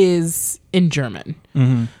is in German.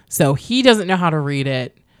 So he doesn't know how to read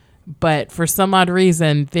it. But for some odd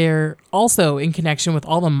reason, they're also in connection with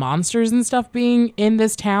all the monsters and stuff being in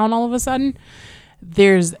this town all of a sudden.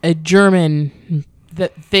 There's a German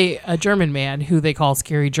man who they call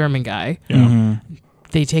Scary German Guy. Yeah.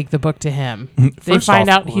 They take the book to him. They First find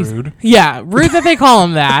off, out he's rude. rude that they call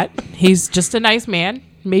him that. He's just a nice man.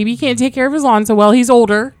 Maybe he can't take care of his lawn so well. He's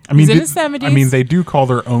older. He's in his 70s. I mean, they do call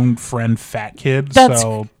their own friend fat kid. That's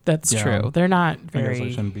yeah. true. They're not I guess I very.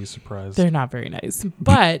 shouldn't be surprised. They're not very nice.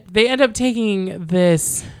 But they end up taking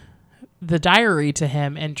the diary to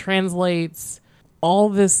him and translates all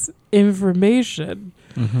this information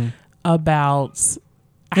about.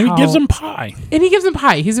 And he gives him pie. And he gives him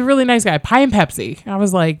pie. He's a really nice guy. Pie and Pepsi. I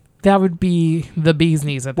was like, that would be the bee's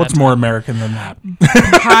knees at that What's time. more American than that?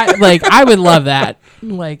 Pie, like, I would love that.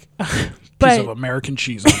 Like, Piece but of American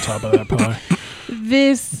cheese on top of that pie.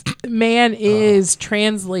 this man is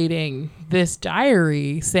translating this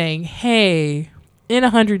diary saying, hey, in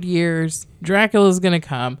 100 years, Dracula's going to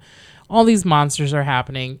come. All these monsters are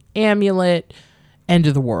happening. Amulet, end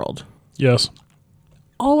of the world. Yes.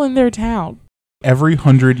 All in their town. Every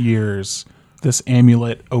 100 years, this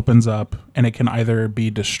amulet opens up, and it can either be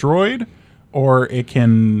destroyed, or it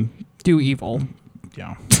can... Do evil.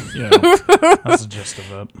 Yeah, Yeah. that's the gist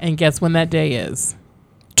of it. And guess when that day is?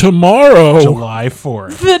 Tomorrow. July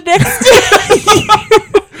 4th. The next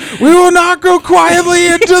day. We will not go quietly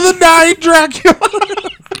into the night, Dracula.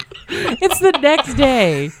 It's the next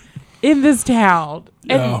day in this town.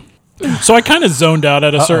 And Yeah. So I kind of zoned out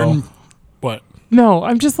at a certain... What? no,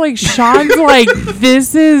 I'm just like, Sean's like,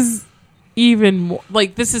 this is even more,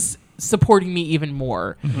 like, this is supporting me even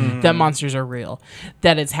more that monsters are real,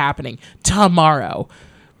 that it's happening tomorrow.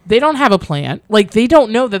 They don't have a plan. Like, they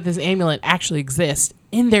don't know that this amulet actually exists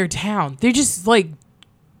in their town. They just, like,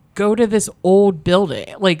 go to this old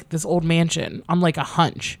building, like, this old mansion on, like, a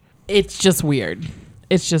hunch. It's just weird.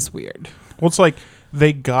 It's just weird. Well, it's like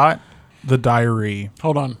they got the diary.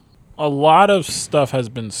 Hold on. A lot of stuff has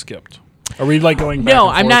been skipped. Are we like going back? No,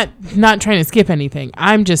 and I'm forth? not trying to skip anything.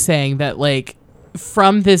 I'm just saying that, like,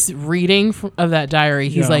 from this reading of that diary,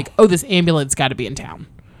 he's Yeah. like, oh, this amulet's got to be in town.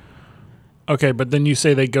 Okay, but then you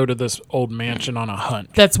say they go to this old mansion on a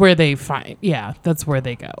hunt. That's where they find. Yeah, that's where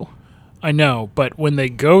they go. I know, but when they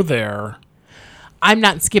go there, I'm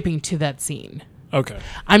not skipping to that scene. okay,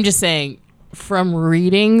 I'm just saying, from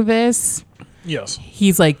reading this, yes.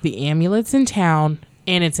 he's like, the amulet's in town,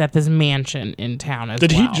 and it's at this mansion in town as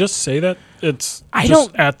Did well. he just say that it's I just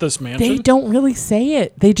don't- at this mansion? They don't really say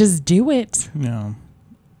it. They just do it. Yeah,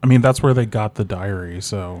 I mean that's where they got the diary.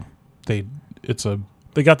 So They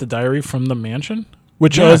got the diary from the mansion,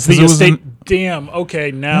 which Yeah, is 'cause the it was estate. Damn.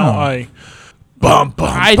 Okay, now No.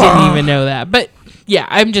 I didn't even know that. But yeah,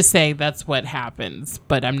 I'm just saying that's what happens.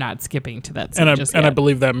 But I'm not skipping to that scene And just I yet.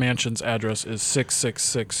 believe that mansion's address is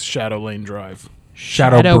 666 Shadow Lane Drive,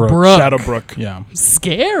 Shadowbrook. Shadowbrook. Yeah,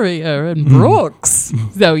 Scarier and Brooks.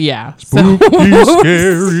 So yeah. So, spooky,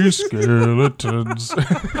 scary skeletons.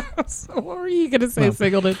 so what were you gonna say,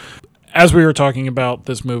 Singleton? As we were talking about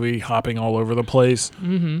this movie hopping all over the place,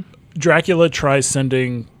 Dracula tries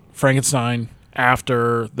sending Frankenstein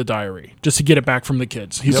after the diary just to get it back from the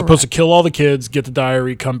kids. He's supposed to kill all the kids, get the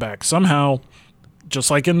diary, come back. Somehow,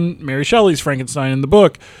 just like in Mary Shelley's Frankenstein in the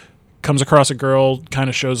book, comes across a girl, kind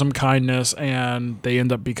of shows him kindness, and they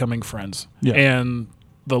end up becoming friends. Yeah. And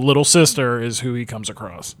the little sister is who he comes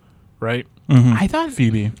across, right? I thought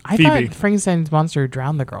Phoebe. I Phoebe. thought Frankenstein's monster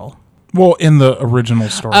drowned the girl. Well, in the original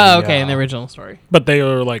story. Oh, okay, yeah. in the original story. But they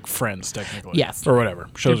are like friends, technically. Yes. Or whatever.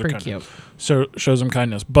 Shows They're her pretty kindness. cute. So shows them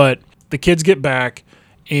kindness. But the kids get back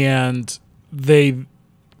and they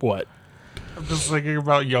what? I'm just thinking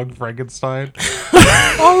about young Frankenstein.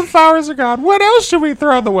 All the flowers are gone. What else should we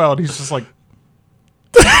throw in the well? And he's just like,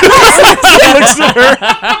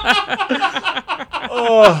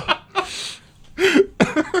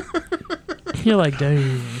 You're like,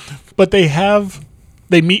 dude. But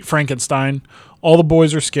they meet Frankenstein. All the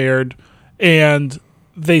boys are scared, and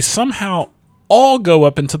they somehow all go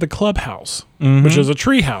up into the clubhouse, which is a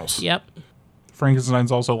tree house. Yep.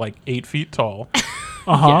 Frankenstein's also like 8 feet tall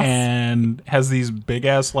Uh-huh. and has these big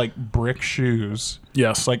ass like brick shoes.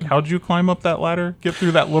 Yes. It's like, how'd you climb up that ladder? Get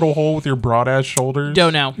through that little hole with your broad ass shoulders?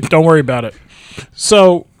 Don't know. Don't worry about it.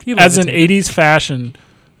 So, He as in levitated. 80s fashion,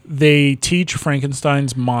 they teach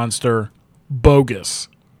Frankenstein's monster bogus.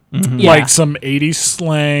 Yeah. Like some 80s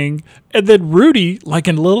slang. And then Rudy, like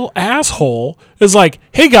a little asshole, is like,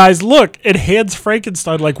 hey guys, look, it hands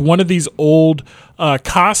Frankenstein like one of these old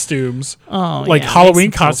costumes, Oh, like yeah, Halloween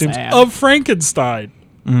makes him feel costumes sad. of Frankenstein.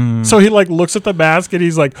 So he like looks at the mask and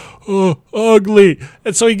he's like, oh, ugly.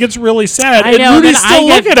 And so he gets really sad. I And know, Rudy's then still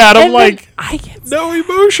looking at him like, I get no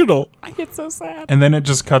emotional. I get so sad. And then it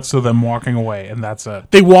just cuts to them walking away, and that's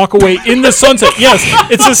it. They walk away in the sunset. Yes,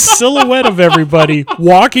 it's a silhouette of everybody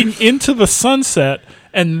walking into the sunset.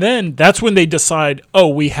 And then that's when they decide, oh,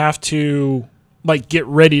 we have to like get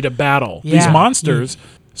ready to battle these monsters.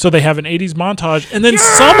 So they have an 80s montage, and then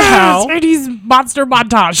somehow 80s monster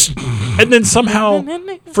montage. And then somehow,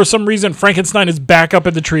 for some reason, Frankenstein is back up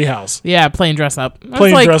in the treehouse. Yeah, playing dress up. That's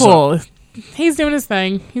Playing like dress cool. He's doing his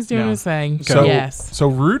thing. He's doing his thing. So, yes. So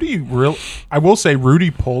Rudy, I will say,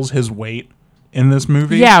 Rudy pulls his weight in this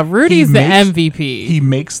movie. Yeah, Rudy's the MVP. He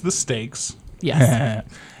makes the stakes. Yes.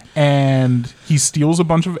 And he steals a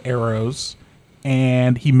bunch of arrows,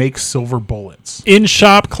 and he makes silver bullets In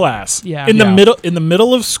shop class. Yeah. In the Yeah.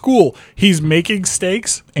 middle of school, he's making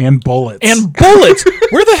steaks and bullets. and bullets.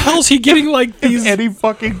 Where the hell's he getting like these? Any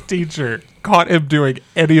fucking teacher caught him doing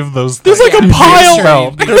any of those There's things. like a You'd be pile.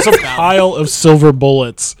 expelled. There's a pile of silver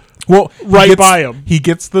bullets. Well, right he gets, by him. He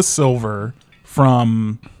gets the silver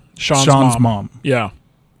from Sean's mom. Yeah.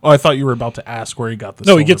 Oh, I thought you were about to ask where he got the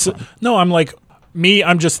No, silver he gets it. from. No, I'm like me.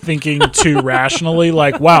 I'm just thinking too rationally.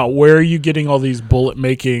 Like, wow, where are you getting all these bullet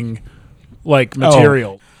making like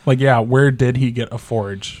material? Like, yeah, where did he get a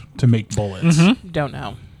forge to make bullets? Don't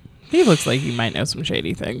know. He looks like he might know some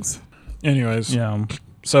shady things. Anyways, Yeah.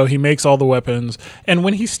 so he makes all the weapons, and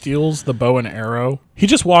when he steals the bow and arrow, he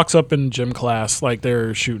just walks up in gym class like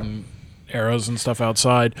they're shooting arrows and stuff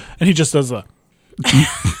outside, and he just does the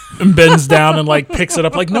and bends down and like picks it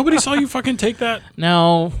up like nobody saw you fucking take that.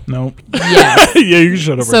 No. Nope. Yes. Yeah, you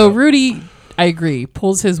should have. So Rudy, I agree,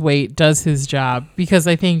 pulls his weight, does his job, because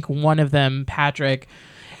I think one of them, Patrick,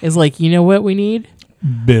 is like, you know what we need?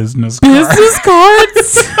 Business card. Business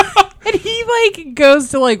cards. And he like goes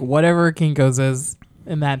to like whatever Kinko's is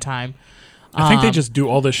in that time. I think they just do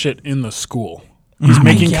all this shit in the school. He's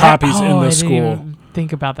making copies in the I didn't school. even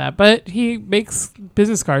think about that, but he makes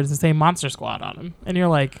business cards that say Monster Squad on them, and you're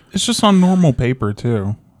like, It's just on normal paper,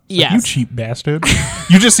 too. It's like, yes. you cheap bastard.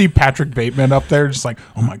 You just see Patrick Bateman up there just like,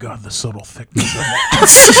 oh my God, the subtle thickness of it.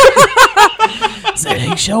 Is that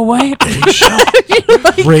eggshell white?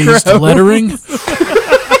 Raised lettering.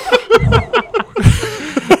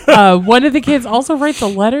 One of the kids also writes a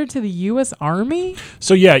letter to the U.S. Army.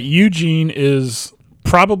 So yeah, Eugene is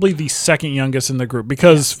probably the second youngest in the group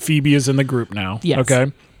because Phoebe is in the group now. Yes.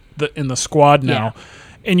 Okay. In the squad now. Yeah.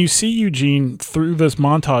 And you see Eugene through this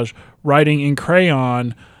montage writing in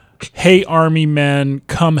crayon, "Hey army men,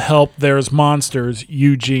 come help, there's monsters,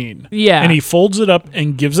 Eugene." Yeah. And he folds it up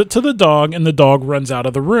and gives it to the dog, and the dog runs out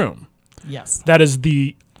of the room. Yes. That is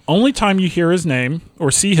the only time you hear his name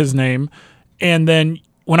or see his name. And then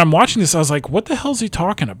when I'm watching this, I was like, what the hell is he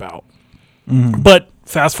talking about? But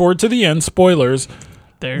fast forward to the end, spoilers,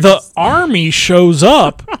 the army shows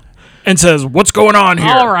up and says, what's going on here?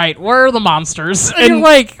 All right, where are the monsters? And And- you're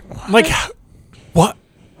like, What?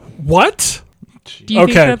 What? do you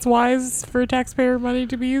think okay. that's wise for taxpayer money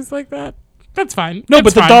to be used like that? That's fine. No, That's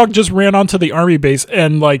but the fine. dog just ran onto the army base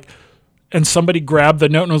and somebody grabbed the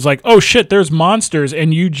note and was like, oh shit, there's monsters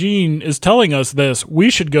and Eugene is telling us this. We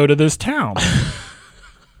should go to this town.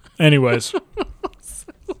 Anyways.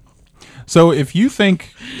 So if you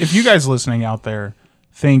guys listening out there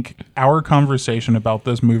think our conversation about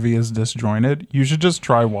this movie is disjointed, you should just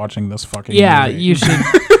try watching this fucking movie. you should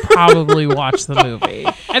probably watch the movie.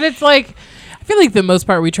 And it's like, I feel like the most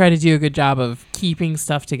part we try to do a good job of keeping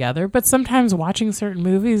stuff together, but sometimes watching certain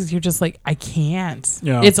movies, you're just like, I can't.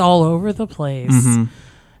 Yeah. It's all over the place.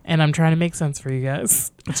 And I'm trying to make sense for you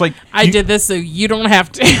guys. It's like I did this so you don't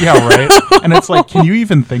have to. Yeah, right. And it's like, can you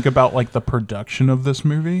even think about like the production of this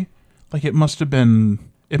movie? Like it must have been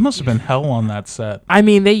hell on that set. I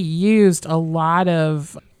mean, they used a lot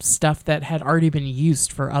of stuff that had already been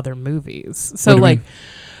used for other movies. So What do you mean?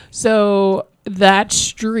 so that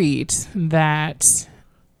street that,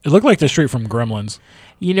 It looked like the street from Gremlins.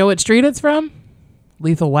 you know what street it's from?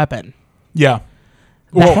 Lethal Weapon. Yeah.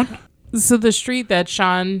 That- So the street that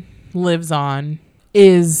Sean lives on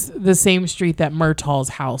is the same street that Murtaugh's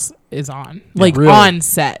house is on, like really? on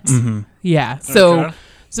set. Yeah. So Okay.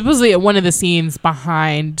 supposedly at one of the scenes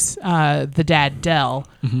behind the dad Dell,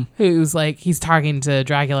 who's like, he's talking to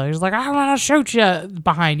Dracula. He's like, I want to shoot you.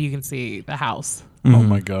 Behind you can see the house, Oh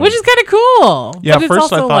my God. which is kind of cool. Yeah, But it's first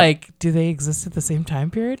I also thought- like, do they exist at the same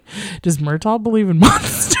time period? Does Murtaugh believe in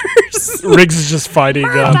monsters? Riggs is just fighting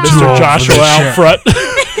Drove Mr. Joshua the out shit. front.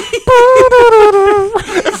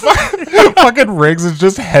 Fucking Riggs is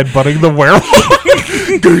just headbutting the werewolf.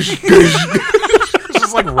 Goosh, goosh. It's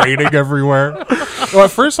just like raining everywhere. Well,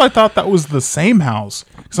 at first I thought that was the same house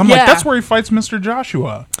Because I'm Yeah. like, that's where he fights Mr.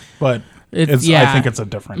 Joshua. But I think it's a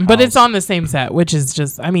different But house. it's on the same set, which is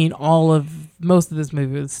just, I mean, most of this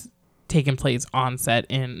movie was taking place on set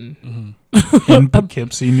in in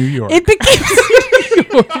Poughkeepsie, New York. in Poughkeepsie,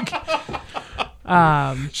 New York.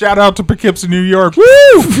 Shout out to Poughkeepsie, New York.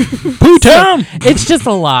 Woo! Pooh Town! It's just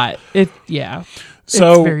a lot.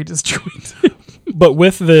 So, it's very disjointed. but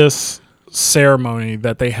with this ceremony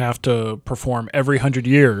that they have to perform every 100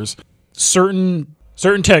 years, certain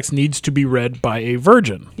text needs to be read by a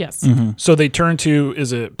virgin. Yes. So they turn to,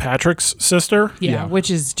 is it Patrick's sister? Yeah, which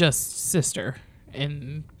is just sister.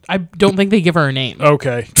 And I don't think they give her a name.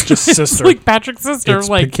 Okay, just It's sister. like Patrick's sister. It's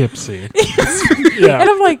like, Poughkeepsie. Yeah. and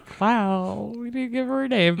I'm like, wow, we didn't give her a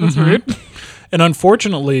name. That's rude. And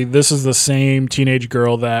unfortunately, this is the same teenage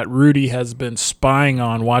girl that Rudy has been spying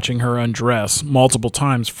on, watching her undress multiple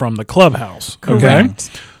times from the clubhouse. Okay.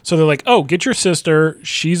 Correct. So they're like, oh, get your sister.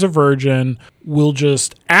 She's a virgin. We'll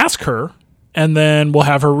just ask her, and then we'll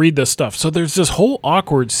have her read this stuff. So there's this whole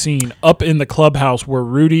awkward scene up in the clubhouse where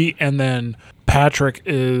Rudy and then Patrick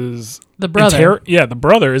is... The brother. the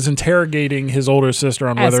brother is interrogating his older sister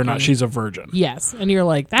on whether or not Asking. she's a virgin. Yes. And you're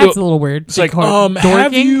like, that's a little weird. It's like,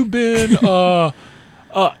 have you been...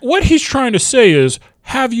 what he's trying to say is,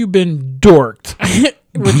 have you been dorked?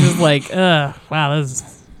 Which is like, wow,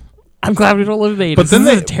 I'm glad we don't live in the 80s. But then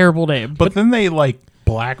This is a they- terrible name. But then they like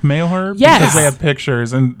blackmail her Yes. because they have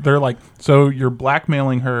pictures, and they're like, so you're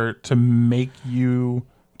blackmailing her to make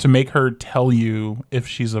her tell you if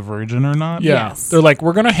she's a virgin or not. Yeah. Yes. They're like,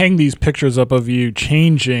 we're going to hang these pictures up of you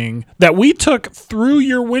changing that we took through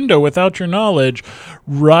your window without your knowledge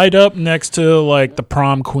right up next to like the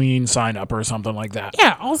prom queen sign up or something like that.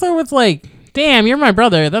 Yeah, also it's like, damn, you're my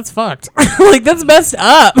brother. That's fucked. Like, that's messed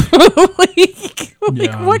up.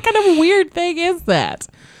 Yeah. What kind of weird thing is that?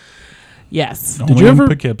 Yes. Only Did you in ever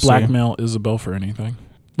Poughkeepsie. blackmail Isabel for anything?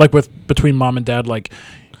 Like between mom and dad, like,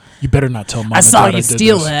 you better not tell mom I and saw dad you did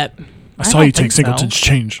steal this. that. I saw don't you take think so. Singleton's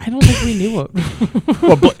change. I don't think we knew it.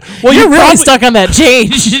 Well, You're really probably- stuck on that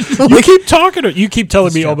change. You keep talking. You keep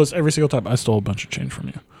telling me almost every single time I stole a bunch of change from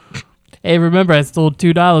you. Hey, remember, I stole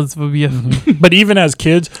 $2 from you. But even as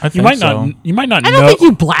kids, I you think might so. not. You might not I know. don't think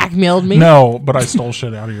you blackmailed me. No, but I stole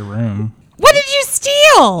shit out of your room. What did you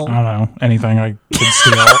steal? I don't know. Anything I could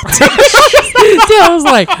steal. Taylor's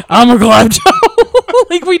like, I'm a klepto.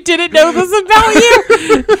 Like, we didn't know this about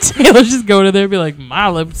you. Taylor's just going in there and be like, my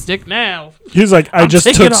lipstick now. He's like, I just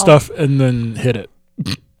taking took off. stuff and then hid it.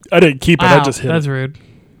 I didn't keep it. I just hid that's it. rude.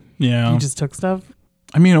 Yeah. You just took stuff?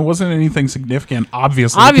 I mean, it wasn't anything significant,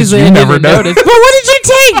 obviously. 'cause Obviously, you I never didn't know. notice. But what did you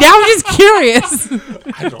take? Now I'm just curious.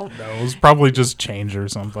 I don't know. It was probably just change or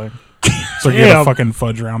something. So you get Damn. a fucking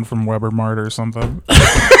fudge round from Weber Mart or something.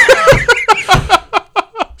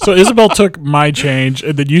 So Isabel took my change,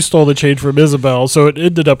 and then you stole the change from Isabel. So it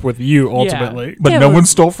ended up with you ultimately. But no Taylor's- one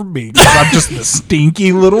stole from me because I'm just the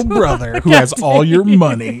stinky little brother who has all your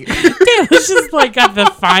money. Taylor's just like got the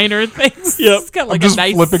finer things. Yep. He's got I'm like just a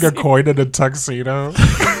nice. flipping a coin in a tuxedo.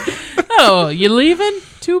 Oh, you leaving?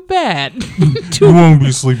 Too bad. You won't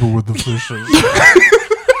be sleeping with the fishes.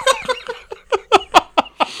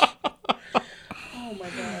 Oh my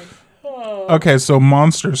god. Okay, so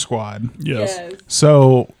Monster Squad. Yes.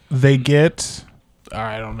 So they get...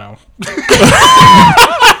 I don't know.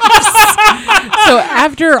 So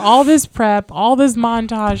after all this prep, all this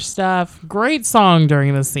montage stuff, great song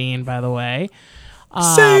during the scene, by the way.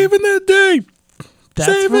 Saving the day.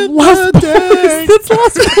 That's Saving from Lost the Boys. day. That's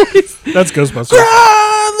Lost Boys. That's Ghostbusters.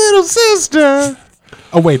 Ah, little sister.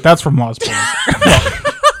 Oh, wait, that's from Lost Boys.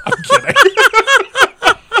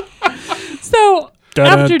 So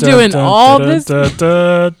after doing all this,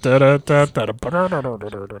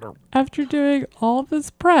 after doing all this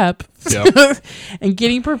prep Yep. and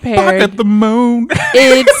getting Back prepared, at the moon.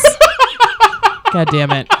 it's God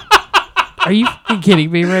damn it. Are you fucking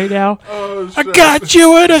kidding me right now? I got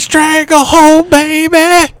you in a stranglehold,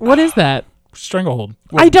 baby. What is that? Stranglehold.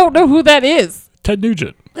 I don't know who that is. Ted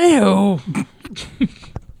Nugent. Ew.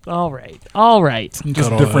 All right. All right. Just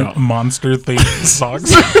different monster themed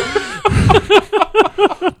songs.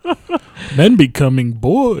 Men becoming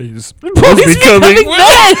boys. Boys becoming men.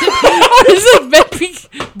 What is it?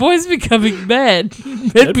 Boys becoming men.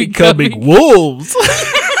 Men becoming wolves.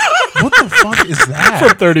 What the fuck is that?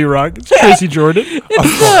 From 30 Rock. It's Tracy Jordan.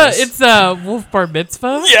 It's Wolf Bar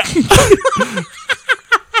Mitzvah. Yeah.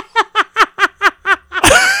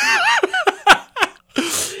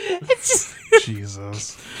 It's just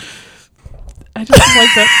Jesus. I just like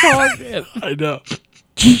that song. Man. I know.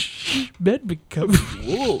 Men becoming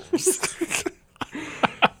wolves.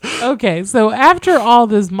 Okay, so after all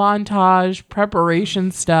this montage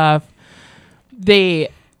preparation stuff, they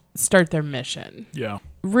start their mission. Yeah.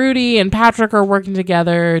 Rudy and Patrick are working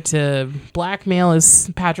together to blackmail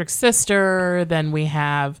Patrick's sister. Then we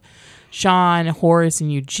have Sean, Horace,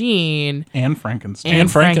 and Eugene. And Frankenstein.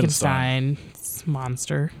 And Frankenstein.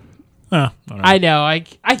 Monster. I I know. I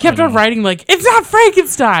kept on writing like, it's not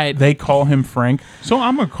Frankenstein. They call him Frank, so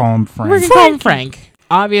I'm going to call him Frank. We're going to call him Frank.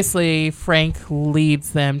 Obviously, Frank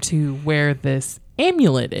leads them to where this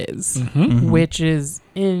amulet is, which is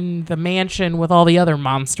in the mansion with all the other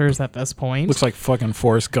monsters at this point. Looks like fucking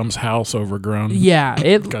Forrest Gump's house overgrown. Yeah,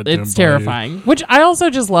 Goddamn it's terrifying. Which I also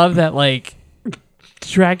just love that, like,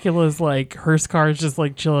 Dracula's like hearse car is just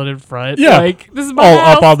like chilling in front. Yeah, like this is my all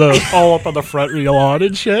house. up on the front lawn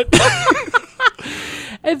and shit.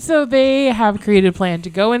 And so they have created a plan to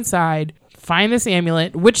go inside, find this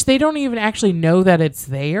amulet, which they don't even actually know that it's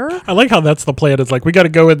there. I like how that's the plan. It's like, we got to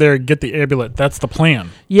go in there and get the amulet. That's the plan.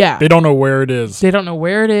 Yeah, They don't know where it is. they don't know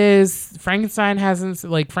where it is. Frank hasn't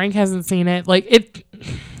seen it. Like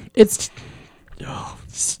it's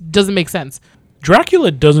doesn't make sense. Dracula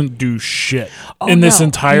doesn't do shit in this no,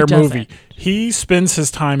 entire he doesn't. movie. He spends his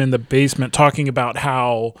time in the basement talking about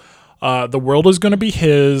how the world is going to be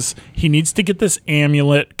his. He needs to get this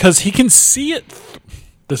amulet because he can see it.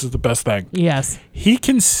 This is the best thing. Yes. He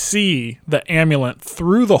can see the amulet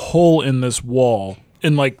through the hole in this wall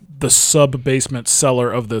in like the sub-basement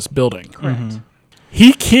cellar of this building. Correct.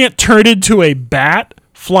 He can't turn into a bat,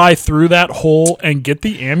 fly through that hole, and get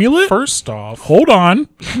the amulet? First off, Hold on.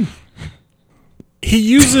 He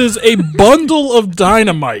uses a bundle of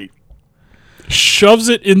dynamite, shoves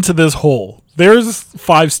it into this hole. There's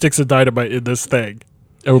 5 sticks of dynamite in this thing.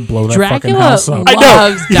 it would blow that fucking Dracula house up. I know.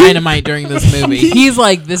 loves dynamite during this movie. He's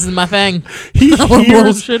like, this is my thing. He I'll blow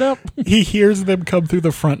hears, shit up. he hears them come through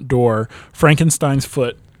the front door. Frankenstein's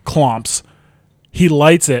foot clomps. He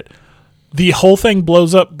lights it. The whole thing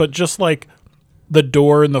blows up, but just like the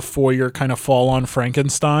door and the foyer kind of fall on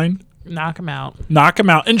Frankenstein. Knock him out. Knock him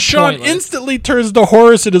out. And Sean Pointless. instantly turns to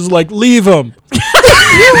Horace and is like, leave him.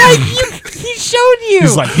 He showed you.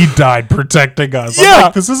 He's like, he died protecting us. I'm Yeah.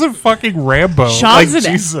 like, this isn't fucking Rambo. Sean's, like,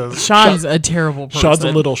 an- Jesus. Sean's a terrible person. Sean's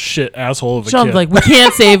a little shit asshole of a Sean's kid. like, we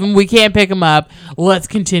can't save him. We can't pick him up. Let's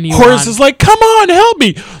continue Horace on. is like, come on, help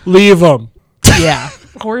me. Leave him. Yeah.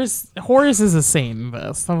 Horace is a saint in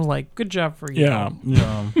this. I was like, good job for you. Yeah.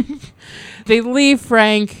 Yeah. They leave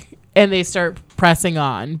Frank and they start pressing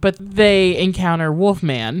on, but they encounter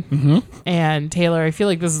Wolfman and Taylor. I feel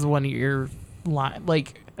like this is one of your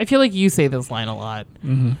like. I feel like you say this line a lot.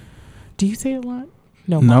 Do you say it a lot?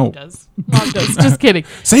 No, No. Mom does. Mom does. Just kidding.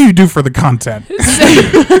 Say you do for the content.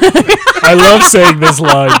 I love saying this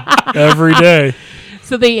line every day.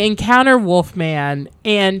 So they encounter Wolfman,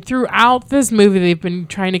 and throughout this movie, they've been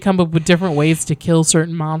trying to come up with different ways to kill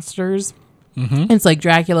certain monsters. It's like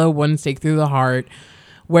Dracula, one stake through the heart,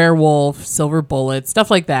 werewolf, silver bullet,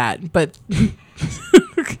 stuff like that. But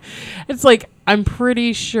it's like, I'm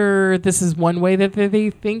pretty sure this is one way that they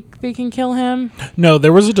think they can kill him. No,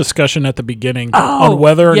 there was a discussion at the beginning Oh, on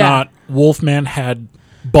whether or yeah. not Wolfman had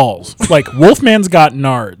balls. Like, Wolfman's got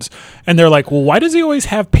nards. And they're like, well, why does he always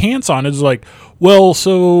have pants on? It's like, well,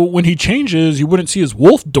 so when he changes, you wouldn't see his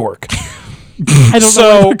wolf dork. I don't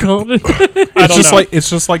know what they're called it. It's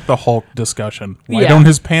just like the Hulk discussion. Why Yeah. don't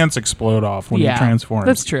his pants explode off when Yeah, he transforms?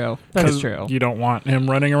 that's true. That's true. You don't want him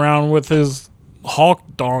running around with his Hulk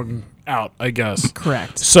dong out, I guess.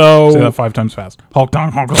 Correct. Say that So 5 times fast. Hulk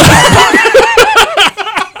dong, Hulk dong.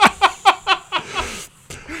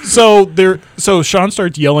 so Sean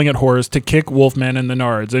starts yelling at Horace to kick Wolfman in the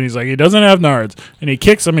nards, and he's like, he doesn't have nards, and he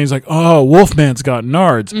kicks him, and he's like, oh, Wolfman's got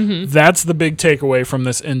nards. That's the big takeaway from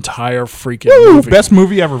this entire freaking movie. Best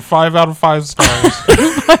movie ever. 5 out of 5 stars.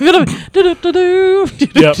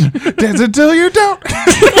 Yep. Dance until you don't.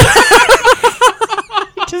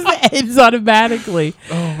 Just ends automatically.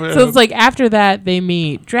 So it's like after that they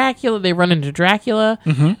meet Dracula. They run into Dracula.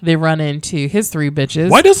 They run into his 3 bitches.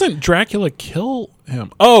 Why doesn't Dracula kill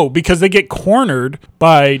him? Oh, because they get cornered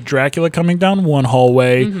by Dracula coming down one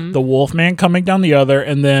hallway, the Wolfman coming down the other,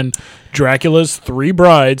 and then Dracula's 3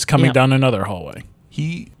 brides coming Yep. down another hallway.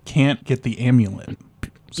 He can't get the amulet.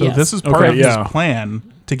 So Yes. this is part Okay, of yeah. his plan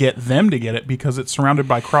to get them to get it because it's surrounded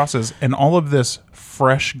by crosses and all of this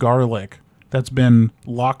fresh garlic that's been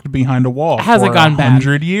locked behind a wall Hasn't for gone bad.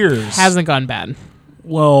 100 years. Hasn't gone bad.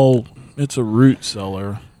 Well, it's a root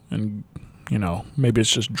cellar, and, maybe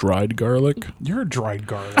it's just dried garlic. You're a dried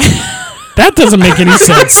garlic. That doesn't make any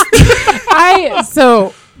sense.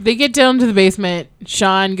 So they get down to the basement.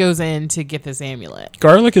 Sean goes in to get this amulet.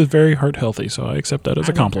 Garlic is very heart healthy, so I accept that as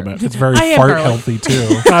a compliment. It's very I am fart garlic. healthy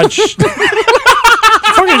too. God,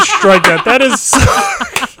 fucking strike that. That is...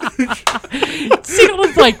 See,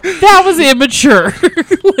 it's like, that was immature.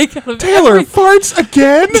 Like, out of Taylor, farts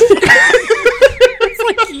again? it's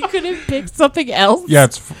like you couldn't pick something else. Yeah,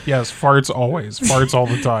 yes, farts always. Farts all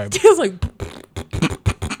the time. He was like,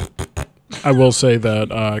 I will say that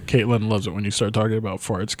Caitlin loves it when you start talking about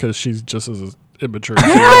farts because she's just as immature as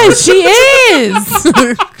yes, she is.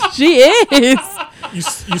 She is.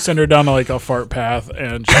 you send her down to like a fart path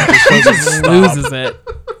and she just doesn't stop. Loses it.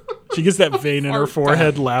 She gets that vein in her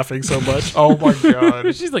forehead laughing so much. Oh my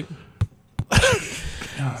god. She's like.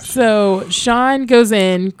 So Sean goes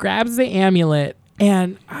in, grabs the amulet,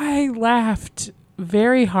 and I laughed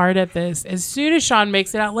very hard at this. As soon as Sean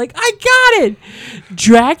makes it out, like, I got it.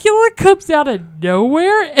 Dracula comes out of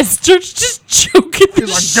nowhere and starts just choking the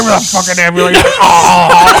He's like, give me that fucking amulet.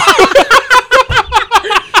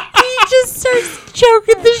 He just starts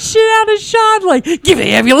choking the shit out of Sean, like, give me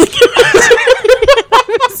the amulet.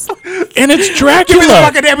 And it's Give Dracula. me the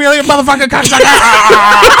fucking amulet, motherfucking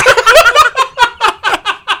cocksucker.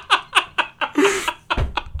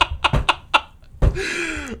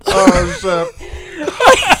 Oh, shit.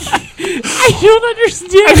 I don't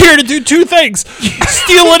understand. I'm here to do two things.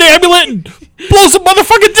 Steal an amulet and blow some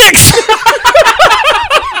motherfucking dicks.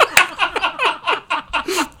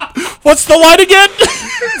 What's the line again?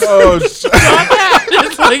 Oh, shit. Not that.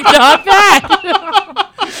 It's like, not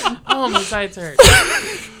that. Oh, my sides hurt.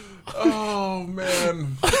 Oh,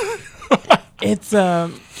 man. It's,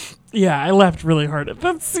 yeah, I laughed really hard at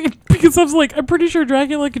that scene because I was like, I'm pretty sure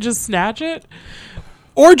Dracula could just snatch it.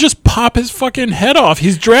 Or just pop his fucking head off.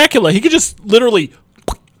 He's Dracula. He could just literally...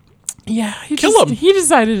 Yeah, Kill him. He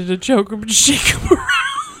decided to choke him and shake him around.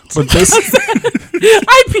 But this...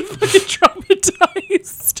 I'd be fucking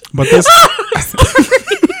traumatized.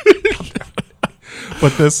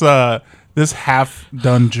 But this... this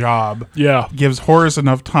half-done job gives Horace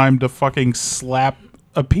enough time to fucking slap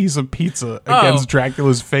a piece of pizza against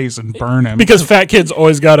Dracula's face and burn him. Because fat kids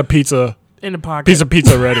always got a pizza... In a pocket. Piece of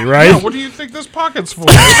pizza ready, right? Yeah, what do you think this pocket's for?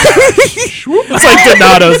 It's like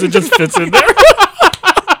Donato's. It just fits in there.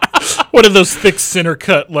 One of those thick center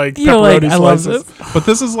cut like You're like, pepperoni I love slices. this. But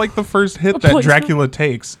this is like the first hit that Dracula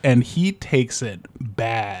takes, and he takes it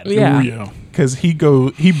bad. Yeah. Ooh, yeah. Because he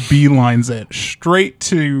beelines it straight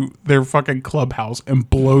to their fucking clubhouse and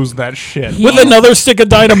blows that shit. With another stick of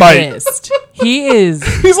dynamite. Pissed. He is.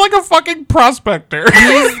 He's like a fucking prospector.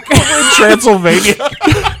 in Transylvania.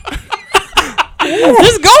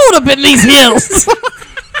 There's gold up in these hills.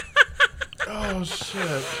 Oh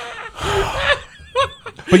shit.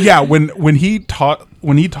 But yeah, when he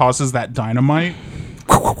tosses that dynamite,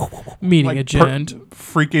 Meeting like adjourned.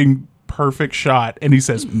 freaking perfect shot, and he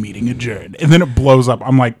says meeting adjourned, and then it blows up.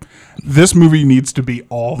 I'm like, this movie needs to be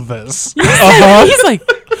all this. He's like,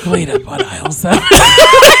 wait up on aisle 7.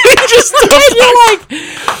 Just and you're like,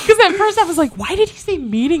 because at first I was like, why did he say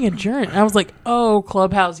meeting adjourned? And I was like, oh,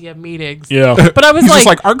 clubhouse, you have meetings. Yeah. But I was He's like, just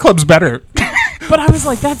like, our club's better. but I was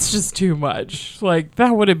like, that's just too much. Like,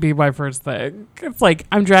 that wouldn't be my first thing. It's like,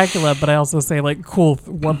 I'm Dracula, but I also say like cool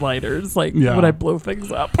one-liners, like when I blow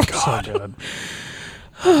things up. So good.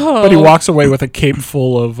 But he walks away with a cape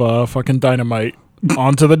full of fucking dynamite.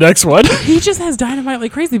 On to the next one. He just has dynamite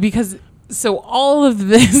like crazy because so all of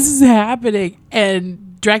this is happening and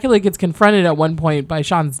Dracula gets confronted at one point by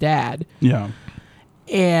Sean's dad. Yeah.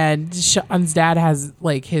 And Sean's dad has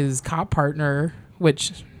like his cop partner,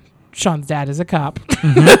 which Sean's dad is a cop.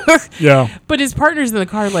 Mm-hmm. Yeah. But his partner's in the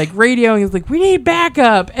car like radioing. He's like, we need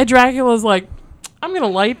backup. And Dracula's like, I'm going to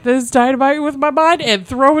light this dynamite with my mind and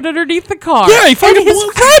throw it underneath the car. Yeah, he fucking and his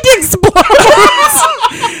blew- friend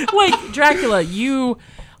explodes. Like, Dracula, you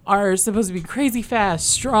are supposed to be crazy fast,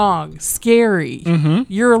 strong, scary. Mm-hmm.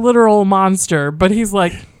 You're a literal monster. But he's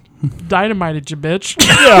like, dynamited you, bitch.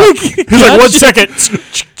 Yeah. He's like, 1 second.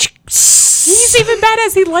 He's even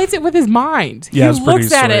badass. He lights it with his mind. Yeah, he it's pretty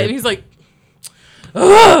looks at it sweet. and he's like,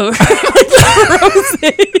 ugh. Throws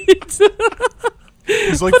it.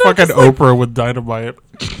 He's like fucking Oprah with dynamite.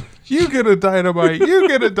 You get a dynamite. You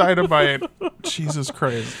get a dynamite. Jesus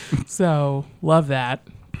Christ. So, love that.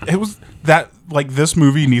 It was that, like, this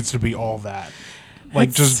movie needs to be all that.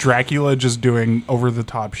 Like, just Dracula just doing over the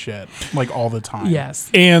top shit, like, all the time. Yes.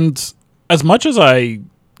 And as much as I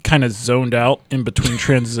kind of zoned out in between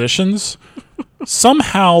transitions,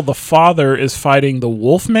 somehow the father is fighting the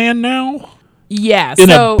Wolfman now Yeah. in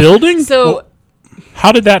a building. So,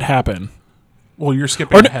 How did that happen? Well, you're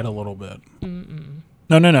skipping ahead a little bit.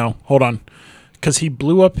 No. Hold on. Because he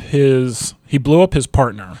blew up his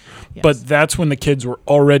partner. Yes. But that's when the kids were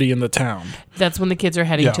already in the town. that's when the kids are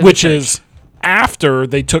heading Yeah. to Which the church. is after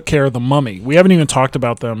they took care of the mummy. We haven't even talked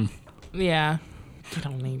about them. Yeah. You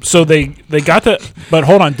don't need So they got the. But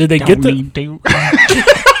hold on, did they get the?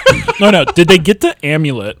 No. Did they get the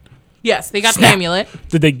amulet? Yes, they got the amulet.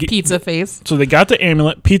 Did they get Pizza face. So they got the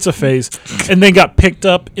amulet, pizza face, and then got picked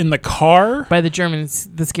up in the car By the Germans,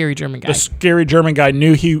 the scary German guy. The scary German guy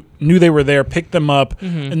knew they were there, picked them up,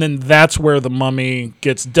 and then that's where the mummy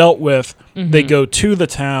gets dealt with. They go to the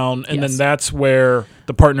town, and then that's where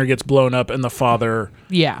the partner gets blown up, and the father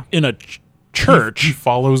in a church He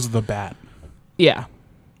follows the bat. Yeah.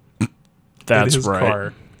 That's in his right.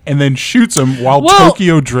 car, and then shoots him while Well-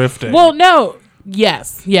 Tokyo drifting. Well, no.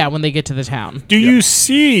 Yes. Yeah, when they get to the town. Do you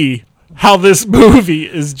see how this movie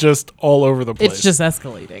is just all over the place? It's just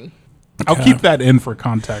escalating. I'll keep that in for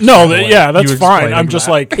context. No, by the way, that's you fine. explaining I'm just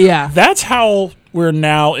that. like, Yeah. that's how we're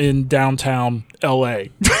now in downtown L.A.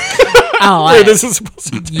 Oh, where this is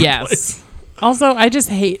supposed to take yes. place. Also, I just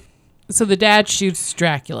hate. So the dad shoots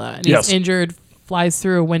Dracula, and he's injured, flies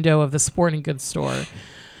through a window of the sporting goods store.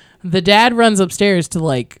 The dad runs upstairs to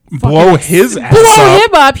blow his ass blow up.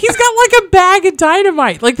 him up. He's got like a bag of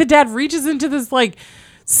dynamite. Like the dad reaches into this like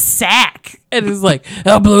sack and is like,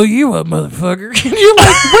 "I'll blow you up, motherfucker." And you're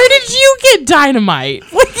like, "Where did you get dynamite?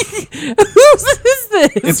 Like, whose is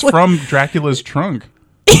this?" It's Like, from Dracula's trunk.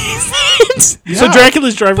 So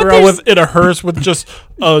Dracula's driving around in a hearse with just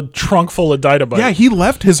a trunk full of dynamite. Yeah, he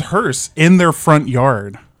left his hearse in their front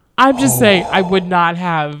yard. I'm just saying, I would not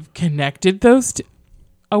have connected those two.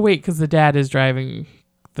 Oh wait, because the dad is driving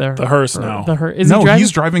the hearse now. The hearse. Is No, he driving?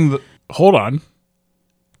 he's driving the. Hold on.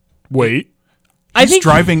 Wait. I He's think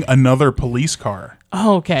driving another police car.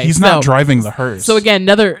 Oh, okay. He's not driving the hearse. So again,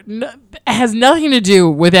 has nothing to do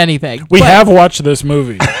with anything. We but have watched this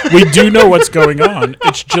movie. We do know what's going on.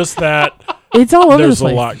 It's just that It's all over there's the a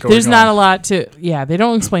place. lot going There's not on. a lot to. Yeah, they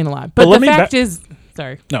don't explain a lot. But let the me fact is,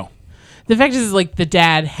 sorry. no. The fact is, like, the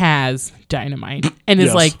dad has dynamite and is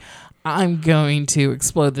Yes. like, I'm going to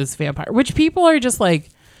explode this vampire. Which people are just like,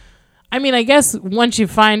 I mean, I guess once you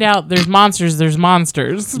find out there's monsters, there's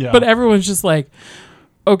monsters. Yeah. But everyone's just like,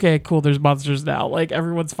 okay, cool, there's monsters now. Like,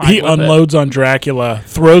 everyone's fine He with unloads on Dracula,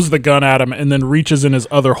 throws the gun at him, and then reaches in his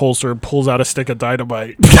other holster and pulls out a stick of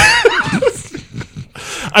dynamite.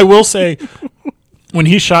 I will say, when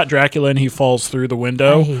he shot Dracula and he falls through the it.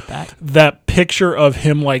 window, I hate that. that picture of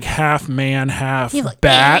him like half man, half He's like,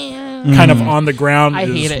 bat, "Eh." kind of on the ground I is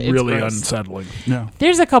hate it. It's really gross. unsettling. yeah.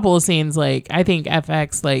 There's a couple of scenes, like, I think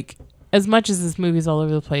FX, like, as much as this movie's all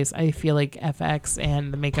over the place, I feel like FX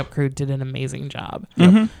and the makeup crew did an amazing job.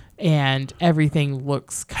 And everything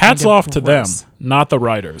looks kind Hats of off to them, gross. not the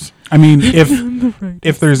writers. I mean,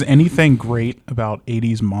 if there's anything great about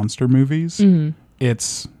 80s monster movies,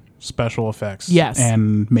 it's special effects. Yes.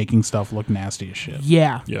 And making stuff look nasty as shit.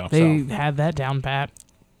 Yeah. Yeah, They had that down pat.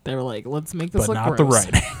 They were like, let's make this But look not gross. the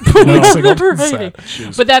writing. Not No the single writing.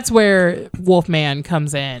 percent. But that's where Wolfman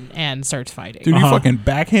comes in and starts fighting. Dude, he fucking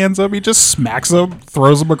backhands him. He just smacks him,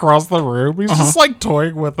 throws him across the room. He's just like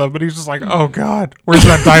toying with him, and he's just like, "Oh God, where's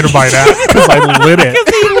that dynamite at?" Because I lit it.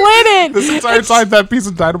 He lit it. This entire time, that piece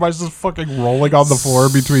of dynamite's just fucking rolling on the floor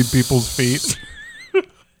between people's feet.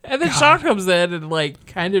 And then Shaw comes in and like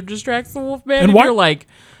kind of distracts the Wolfman. And And why- you're like,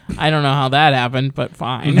 I don't know how that happened, but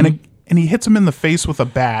fine. And he hits him in the face with a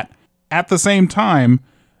bat. At the same time,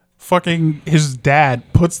 fucking his dad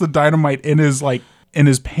puts the dynamite in his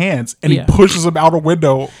pants, and Yeah. he pushes him out a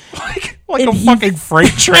window like And a he- fucking freight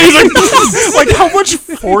train. Like, how much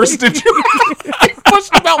force did you? He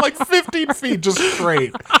pushed him out like 15 feet just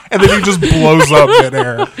straight, and then he just blows up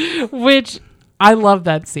midair. Which I love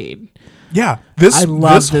that scene. Yeah, this I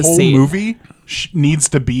love this whole scene. movie needs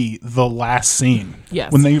to be the last scene.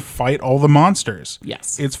 Yes. When they fight all the monsters.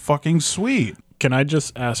 Yes. It's fucking sweet. Can I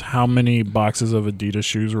just ask how many boxes of Adidas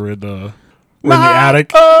shoes were in the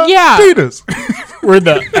attic? Yeah. Adidas. Were in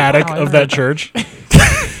the attic I of heard that church?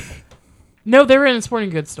 No, they were in a sporting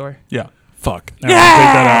goods store. Yeah. Fuck. Now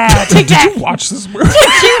I take that out. Did you watch this movie?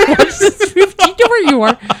 You know where you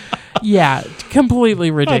are. Yeah, completely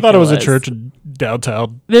ridiculous. I thought it was a church in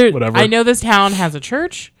downtown. There, whatever. I know this town has a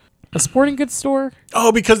church, a sporting goods store.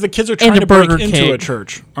 Oh, because the kids are trying a to break Burger into King. a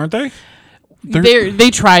church, aren't they? They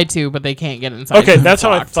tried to, but they can't get inside. Okay, It's that's how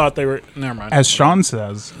I blocked. thought they were. Never mind. As Sean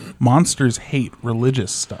says, monsters hate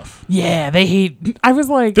religious stuff. Yeah, they hate. I was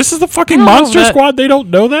like, This is the fucking No, Monster that- Squad. They don't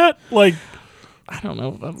know that? Like, I don't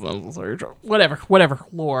know if that's necessary. Whatever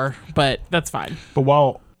lore, but that's fine. But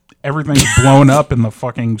while everything's blown up in the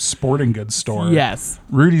fucking sporting goods store, Yes.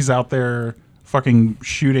 Rudy's out there fucking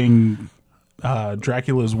shooting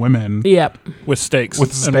Dracula's women. Yep. with stakes With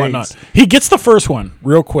and stakes. whatnot. He gets the first one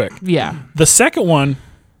real quick. Yeah. The second one,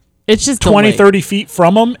 It's just 20, delayed. 30 feet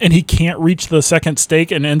from him, and he can't reach the second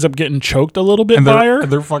stake and ends up getting choked a little bit And by her.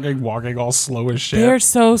 they're fucking walking all slow as shit. They're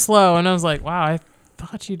so slow, and I was like, wow, I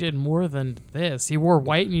thought you did more than this. You wore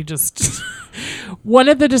white, and you just. One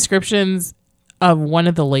of the descriptions of one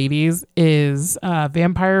of the ladies is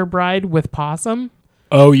Vampire Bride with possum.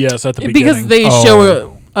 Oh, yes, at the beginning. Because they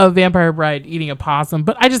show a vampire bride eating a possum,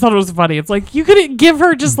 but I just thought it was funny. It's like, you couldn't give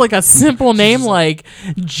her just like a simple name like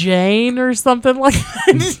Jane or something like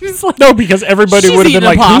that. It's like, No, because everybody She's would have been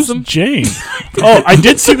eating a like, who's possum. Jane? Oh, I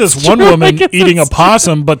did see this one true, I woman guess eating a that's-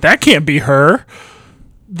 possum, but that can't be her.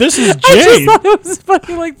 This is I just Jane. thought it was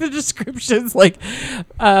funny, like the descriptions, like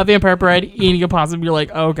vampire bride eating a possum. You're like,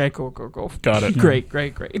 oh, okay, cool. Got it. Great.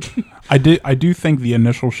 I do think the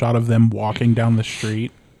initial shot of them walking down the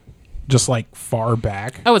street, just like far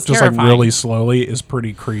back, Oh, it's just terrifying. like really slowly, is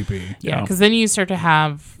pretty creepy. Yeah, because then you start to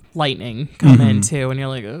have lightning come in too, and you're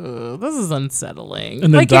like, oh, this is unsettling.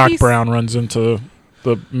 And then like, if Doc you Brown runs into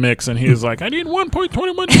the mix, and he's like, I need 1.21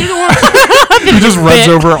 gigawatts. He just runs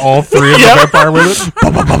over all three of the vampire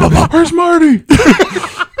women. Where's Marty?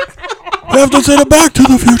 I have to send it back to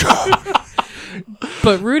the future.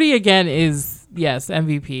 But Rudy again is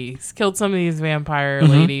MVP. He's killed some of these vampire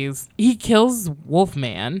ladies. He kills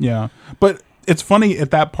Wolfman. Yeah, but it's funny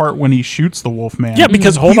at that part when he shoots the Wolfman. Yeah,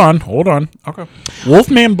 because hold on. Okay.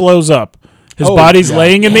 Wolfman blows up. His Oh, body's yeah.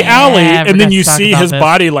 laying in the Yeah, alley, I and forgot then to you talk see about his this.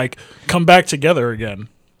 body like come back together again.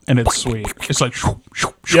 And it's sweet. It's like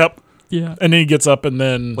Yep. Yeah. And then he gets up, and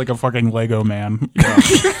then like a fucking Lego man. I'm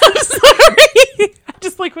sorry.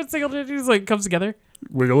 Just like what single dudes like comes together.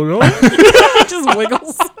 wiggle, wiggle. It just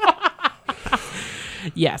wiggles.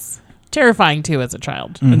 Yes. Terrifying too as a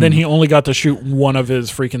child. And then he only got to shoot one of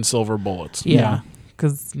his freaking silver bullets. Yeah.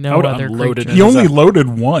 Because I no would've other unloaded creatures. He only loaded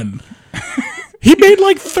one. He made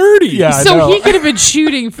like 30. Yeah. I So know. he could have been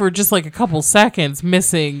shooting for just like a couple seconds,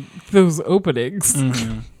 missing those openings.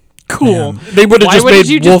 Cool. Man. They would have Why just wouldn't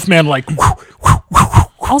made you just- Wolfman like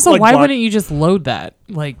Also, Like why block- wouldn't you just load that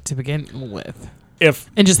like to begin with if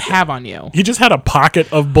and just have on you? he just had a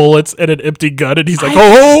pocket of bullets and an empty gun, and he's like, I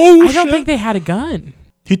oh, don't shit. think they had a gun.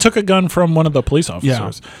 He took a gun from one of the police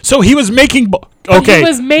officers. Yeah. So he was making But okay. he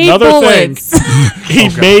was made another bullets.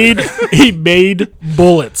 thing. He made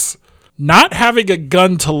bullets. Not having a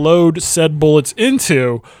gun to load said bullets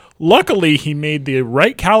into, luckily he made the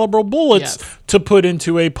right caliber bullets Yes. to put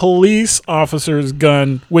into a police officer's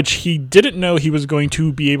gun, which he didn't know he was going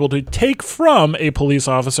to be able to take from a police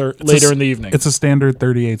officer later in the evening. It's a standard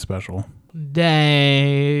 38 special.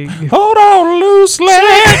 Dang. Hold on, loose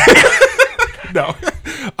leg. No.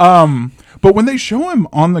 But when they show him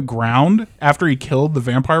on the ground after he killed the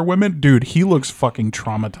vampire women, dude, he looks fucking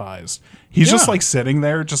traumatized. He's just Yeah. like sitting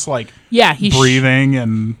there, just like Yeah, he breathing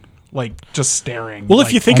and like just staring. Well, if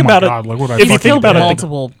like, you think oh my about it- God, look what I if you fucking think about did. it,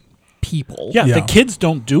 multiple people. Yeah, the Yeah. kids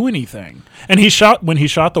don't do anything. And when he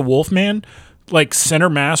shot the Wolfman, like center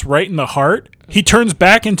mass right in the heart, he turns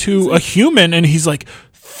back into a human and he's like,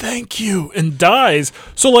 thank you, and dies.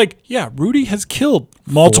 So like, yeah, Rudy has killed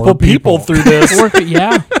multiple Four people. through this.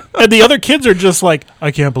 Yeah. And the other kids are just like,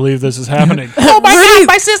 I can't believe this is happening. Oh my God,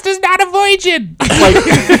 my sister's not a virgin.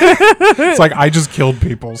 It's like I just killed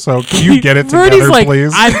people, so can you get it together, Rudy's like,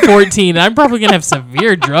 please? I'm 14. I'm probably gonna have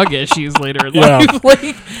severe drug issues later in Yeah. life.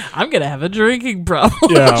 Like, I'm gonna have a drinking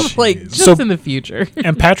problem. Yeah. Like, just So- in the future.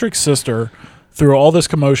 And Patrick's sister, through all this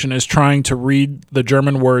commotion, is trying to read the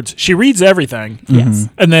German words. She reads everything. Yes.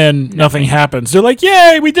 And then nothing happens. They're like,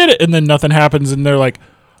 yay, we did it. And then nothing happens. And they're like,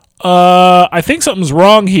 I think something's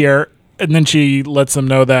wrong here. And then she lets them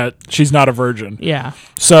know that she's not a virgin. Yeah.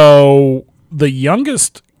 So the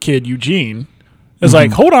youngest kid, Eugene, is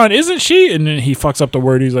like, hold on, isn't she? And then he fucks up the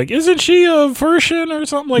word. He's like, isn't she a virgin or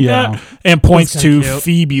something like Yeah. that? And points That's to kinda cute.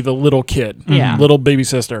 Phoebe, the little kid, Yeah. little baby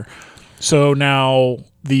sister. So now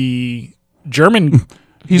the German,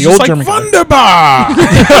 He's the just old like German guy-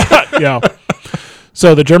 Wunderbar. yeah.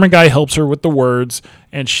 So the German guy helps her with the words,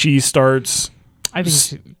 and she starts. I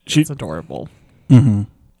think she- it's adorable.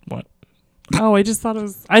 What? Oh, I just thought it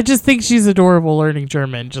was. I just think she's adorable learning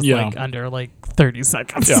German, just Yeah. like under like 30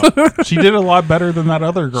 seconds. Yeah. She did a lot better than that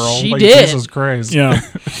other girl. She like, did. Jesus Christ. Yeah.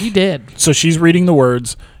 She did. So she's reading the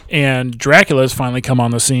words, and Dracula's finally come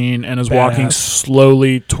on the scene and is walking Badass.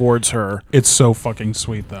 slowly towards her. It's so fucking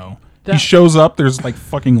sweet though. He That- shows up, there's like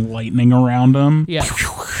fucking lightning around him. Yeah.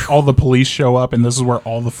 All the police show up, and this is where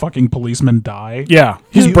all the fucking policemen die. Yeah.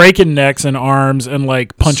 He's He- breaking necks and arms and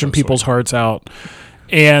like punching So people's hearts out.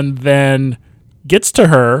 And then gets to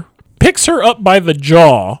her, picks her up by the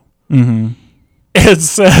jaw, and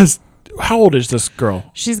says, how old is this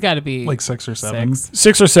girl? She's got to be Like 6 or 7. 6.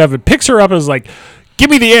 6 or 7. Picks her up and is like, give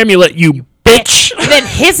me the amulet, you bitch. bitch. And then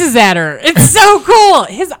hisses at her. It's so cool.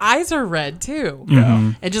 His eyes are red too.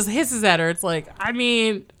 Yeah. It just hisses at her. It's like, I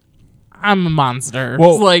mean, I'm a monster.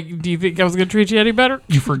 Well- It's like, do you think I was gonna treat you any better?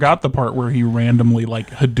 You forgot the part where he randomly like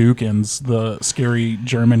Hadoukens the scary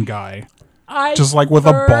German guy, just like with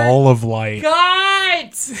a ball of light,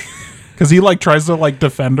 God. because he like tries to like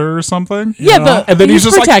defend her or something. Yeah, and then he's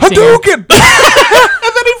just like protecting her. Hadouken,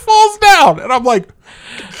 and then he falls down, and I'm like,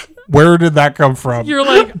 where did that come from? You're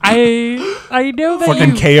like, I know that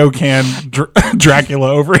Fucking you, KO can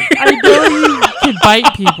Dracula over here. I know you can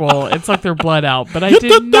bite people and suck their blood out, but I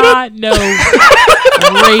did not know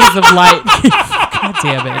rays of light. God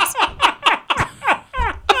damn it.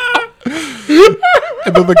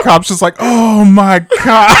 And then the cop's just like, oh my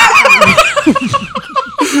god.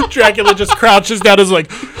 Dracula just crouches down, is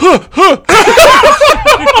like,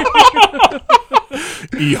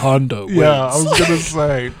 E Honda. Yeah, I was gonna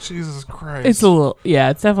say, Jesus Christ. It's a little, yeah,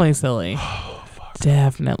 it's definitely silly.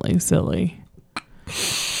 Definitely silly.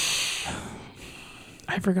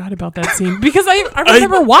 I forgot about that scene because I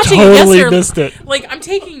remember watching it totally yesterday. missed it. Like, I'm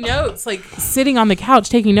taking notes, like sitting on the couch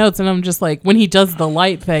taking notes, and I'm just like, when he does the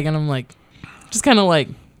light thing, and I'm like, just kind of like,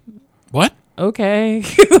 What? okay.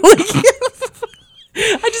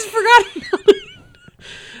 Like, I just forgot about it.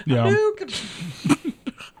 Yeah.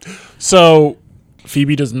 So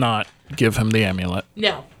Phoebe does not give him the amulet.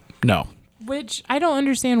 No. No. Which I don't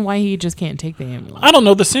understand why he just can't take the amulet. I don't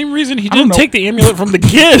know. The same reason he don't didn't know. take the amulet from the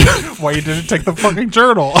kid. Why you didn't take the fucking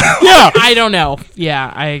journal? Yeah. I don't know.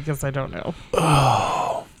 Yeah, I guess I don't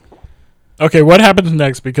know. Okay, what happens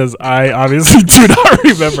next? Because I obviously do not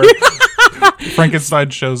remember. Frankenstein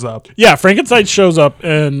shows up. Yeah, Frankenstein shows up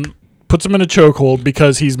and puts him in a chokehold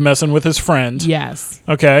because he's messing with his friend. Yes.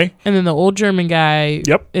 Okay. And then the old German guy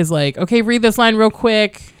Yep. is like, okay, read this line real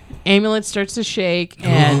quick. Amulet starts to shake,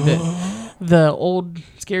 and the old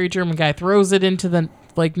scary German guy throws it into the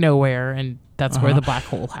like nowhere, and that's where the black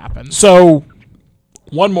hole happens. So,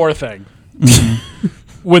 one more thing.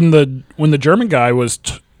 when the German guy was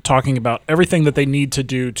talking about everything that they need to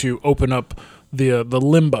do to open up the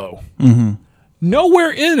limbo,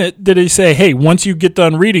 nowhere in it did he say, "Hey, once you get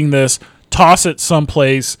done reading this, toss it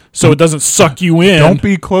someplace so it doesn't suck you in." Don't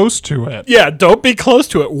be close to it. Yeah, don't be close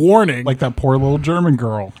to it. Warning. Like that poor little German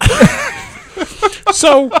girl.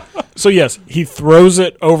 So yes, he throws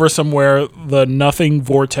it over somewhere. The nothing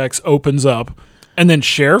vortex opens up, and then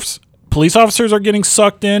police officers are getting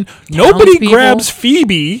sucked in. Nobody Townspeople. grabs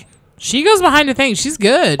Phoebe. She goes behind the thing. She's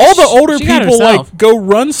good. All the older She got people herself. like go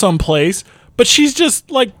run someplace, but she's just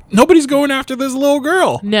like nobody's going after this little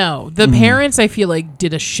girl. No, the parents I feel like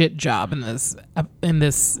did a shit job in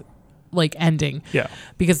this like ending. Yeah.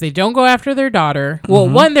 Because they don't go after their daughter. Well,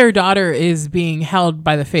 one, their daughter is being held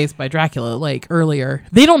by the face by Dracula like earlier.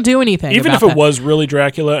 They don't do anything. Even if about it that. was really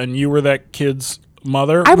Dracula and you were that kid's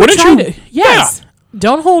mother, I would wouldn't try you? to. Yes.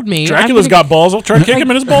 Don't hold me. Dracula's got balls. I'll try to kick him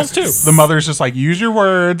in his balls too. The mother's just like, use your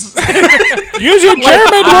words. Use your German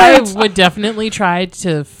I words. would definitely try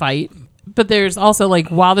to fight. But there's also like,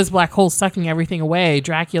 while this black hole's sucking everything away,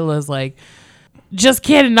 Dracula's like, just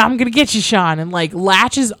kidding, I'm gonna get you, Sean, and like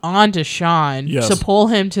latches onto Sean Yes. to pull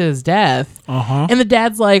him to his death. Uh-huh. And the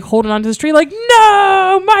dad's like holding onto this tree, like,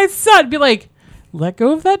 no, my son. Be like, let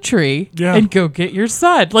go of that tree and go get your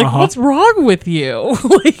son. Like, what's wrong with you?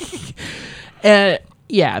 Like,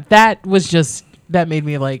 yeah, that made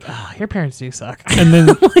me like, oh, your parents do suck. And then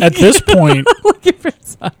at this point, Like, your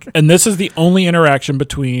parents suck. and this is the only interaction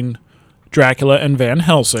between Dracula and Van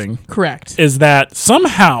Helsing, Correct. is that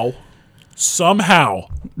somehow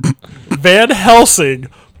Van Helsing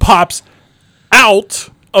pops out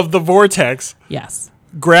of the vortex, Yes.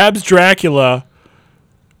 grabs Dracula,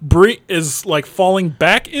 is like falling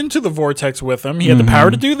back into the vortex with him. He had the power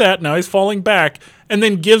to do that. Now he's falling back, and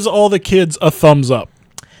then gives all the kids a thumbs up.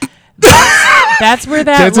 That's where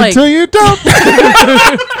that That's like until you don't.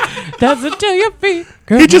 that's until your feet.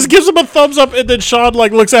 He just gives him a thumbs up, and then Sean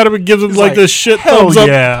like looks at him and gives him like this shit thumbs up.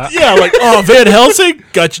 yeah. Yeah, like, oh, Van Helsing,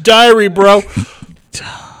 got your diary, bro.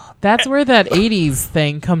 That's where that 80s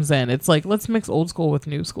thing comes in. It's like, let's mix old school with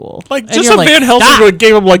new school. Like, And just you're so like, Van Helsing stop. would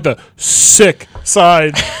gave him like the sick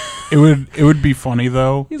side. It would be funny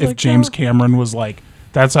though if like, James no. Cameron was like,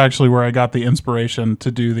 that's actually where I got the inspiration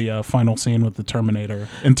to do the final scene with the Terminator.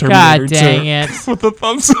 In Terminator God dang 2, it. with the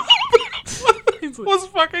thumbs up. Was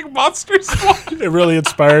fucking Monster Squad. It really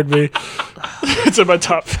inspired me. It's in my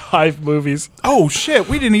top 5 movies. Oh shit,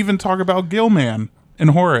 we didn't even talk about Gilman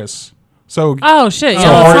and Horace. So, Oh shit! Yeah, so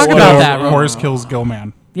let's Horace, talk about that. real Horace kills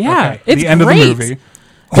Gilman. Yeah, Okay, it's the end great. of the movie.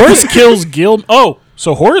 Horace kills Gil. Oh,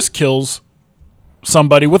 so Horace kills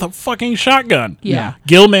somebody with a fucking shotgun. Yeah.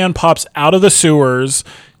 Gilman pops out of the sewers.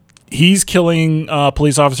 he's killing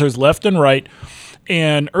police officers left and right.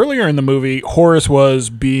 And earlier in the movie, Horace was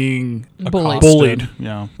being bullied.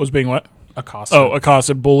 Yeah. Was being what? Accosted. Oh,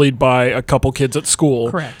 accosted, bullied by a couple kids at school.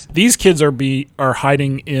 Correct. These kids are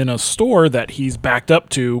hiding in a store that he's backed up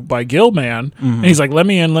to by Gilman. And he's like, let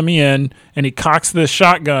me in. And he cocks this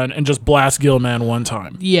shotgun and just blasts Gilman one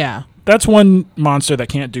time. Yeah. That's one monster that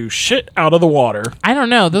can't do shit out of the water. I don't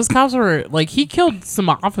know. Those cops were like, he killed some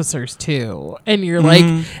officers too. And you're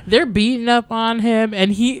like, they're beating up on him.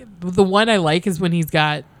 And the one I like is when he's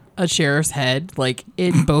got a sheriff's head like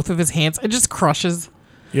in both of his hands and just crushes.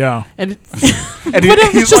 Yeah. And, and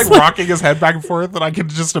he's like rocking his head back and forth. And I can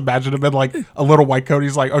just imagine him in like a little white coat.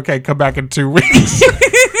 He's like, okay, come back in 2 weeks.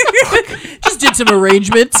 just did some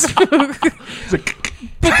arrangements. But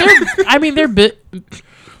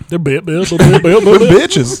They're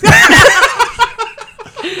bitches.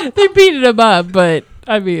 They beating him up, but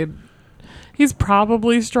I mean, he's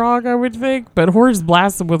probably strong, I would think. But Horace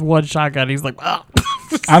blasts him with one shotgun. He's like, oh.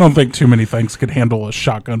 I don't think too many things could handle a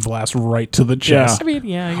shotgun blast right to the chest. I mean,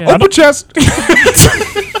 yeah, I guess. Open chest.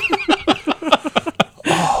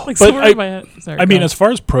 Like, But Sorry, I mean, as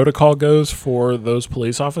far as protocol goes for those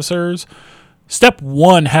police officers, step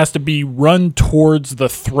one has to be run towards the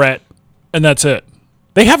threat, and that's it.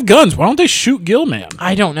 They have guns. Why don't they shoot Gilman?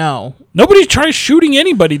 I don't know. Nobody tries shooting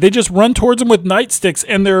anybody. They just run towards them with nightsticks,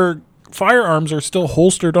 and their firearms are still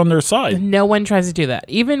holstered on their side. No one tries to do that.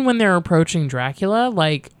 Even when they're approaching Dracula,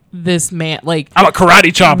 like this man, like I'm a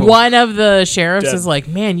karate chop him. one of the sheriffs Dead. is like,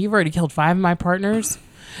 man, you've already killed 5 of my partners.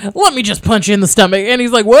 Let me just punch you in the stomach. And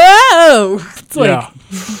he's like, whoa. It's like, Yeah.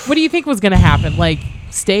 what do you think was going to happen? Like,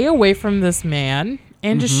 stay away from this man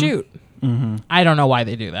and just shoot. I don't know why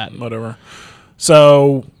they do that. Whatever.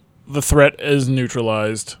 So the threat is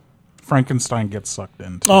neutralized. Frankenstein gets sucked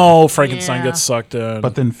in. Too. Oh, Frankenstein Yeah. gets sucked in.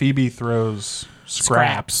 But then Phoebe throws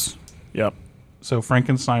scraps. Yep. So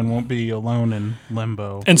Frankenstein won't be alone in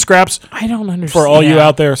limbo. And Scraps, I don't understand. for all you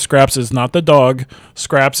out there, Scraps is not the dog.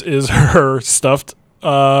 Scraps is her stuffed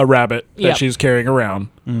rabbit that Yep. she's carrying around.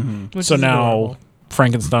 Which So is now adorable.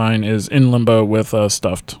 Frankenstein is in limbo with a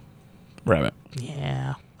stuffed rabbit.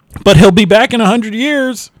 Yeah. But he'll be back in 100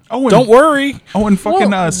 years. Oh, and, Don't worry. Oh, and fucking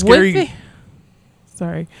Well, scary. would they-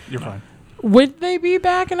 Sorry. You're fine. Would they be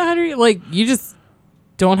back in 100? Like, you just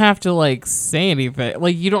don't have to, like, say anything.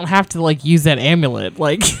 Like, you don't have to, like, use that amulet.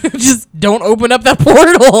 Like, just don't open up that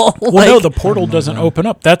portal. Well, no, the portal doesn't open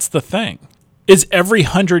up. That's the thing. Is every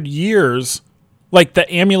 100 years, like,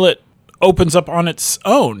 the amulet opens up on its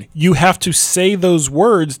own. You have to say those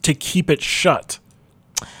words to keep it shut.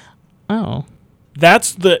 Oh.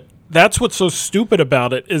 That's what's so stupid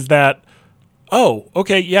about it is that, oh,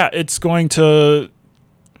 okay, yeah, it's going to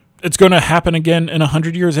happen again in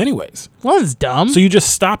 100 years anyways. Well, it's dumb. So you just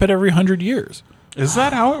stop it every 100 years. Is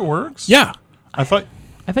that how it works? Yeah. I thought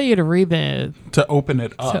I thought you had to read to open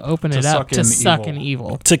it up. to suck in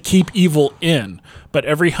evil. To keep evil in. But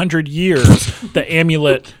every 100 years, the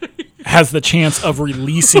amulet has the chance of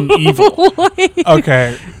releasing evil.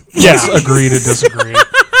 Okay. Yeah. Let's agree to disagree.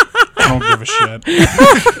 I don't give a shit.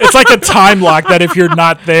 It's like a time lock that if you're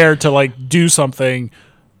not there to like do something,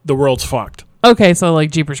 the world's fucked. Okay, so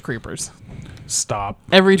like Jeepers Creepers. Stop.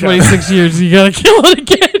 Every 26 years, you gotta kill it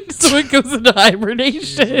again, so it goes into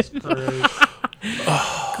hibernation.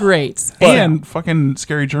 Great. And fucking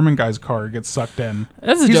scary German guy's car gets sucked in.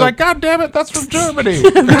 That's a He's dope. like, God damn it, that's from Germany.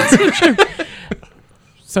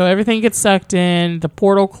 So everything gets sucked in. The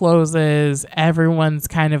portal closes. Everyone's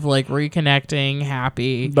kind of like reconnecting,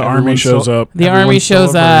 happy. The army shows up. The army Everyone's still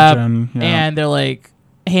shows a up, virgin, yeah. and they're like,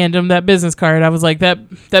 hand him that business card. I was like, that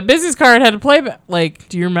business card had to play back. Like,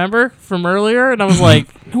 do you remember from earlier? And I was like,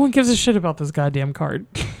 no one gives a shit about this goddamn card.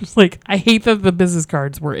 It's like, I hate that the business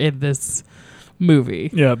cards were in this movie.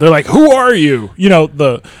 Yeah, they're like, who are you? You know,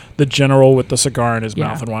 the general with the cigar in his Yeah.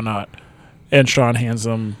 mouth and whatnot. And Sean hands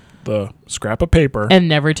them the scrap of paper. And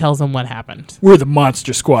never tells them what happened. We're the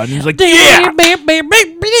Monster Squad. And he's like, yeah!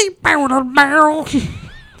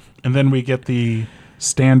 And then we get the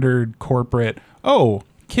standard corporate, oh,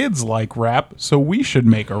 kids like rap, so we should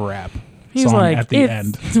make a rap He's song like, at the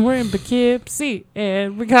end. we're in Poughkeepsie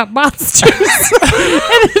and we got monsters.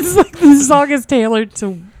 And it's like the song is tailored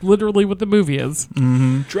to literally what the movie is.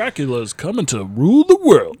 Dracula's coming to rule the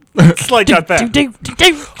world. It's like got that.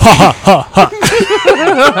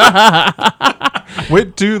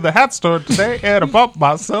 Went to the hat store today and I bought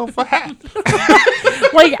myself a hat.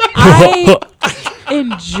 Like, I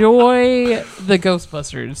enjoy the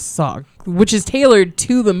Ghostbusters song, which is tailored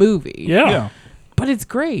to the movie. Yeah. But it's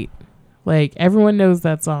great. Like, everyone knows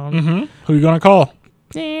that song. Who you going to call?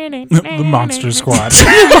 The Monster Squad.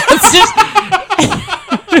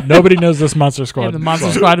 Nobody knows this Monster Squad. And the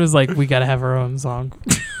Monster Squad was like, we got to have our own song.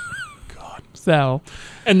 God. So.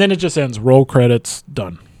 And then it just ends. Roll credits.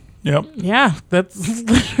 Done. Yep. Yeah, that's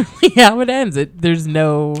literally how it ends. There's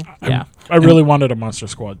no. Yeah. I really wanted a Monster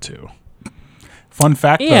Squad too. Fun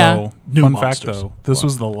fact, though. New Fun fact, monsters. though. This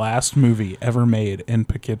was the last movie ever made in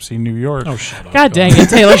Poughkeepsie, New York. Oh, shut up. God dang it,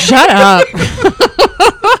 Taylor! Shut up.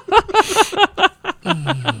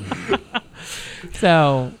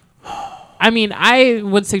 So, I mean, I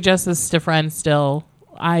would suggest this to friends still.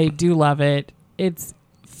 I do love it. It's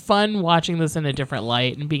fun watching this in a different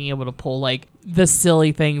light and being able to pull like the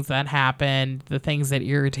silly things that happen, the things that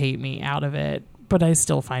irritate me out of it, but I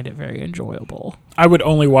still find it very enjoyable. I would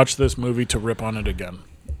only watch this movie to rip on it again.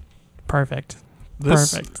 Perfect.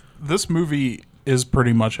 Perfect. This movie is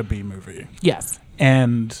pretty much a B movie. Yes.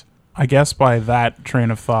 And I guess by that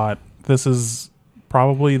train of thought, this is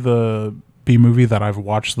probably the B movie that I've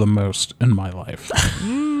watched the most in my life.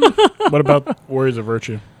 What about Warriors of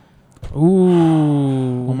Virtue?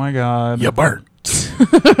 Ooh. Oh my God. You burnt.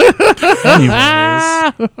 Anyways.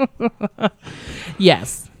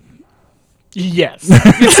 Yes. Yes. Sorry.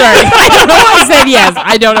 I don't know why I said yes.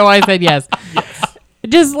 I don't know why I said yes.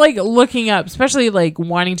 Just like looking up, especially like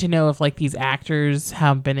wanting to know if like these actors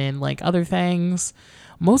have been in like other things.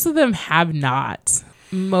 Most of them have not.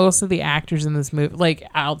 Most of the actors in this movie, like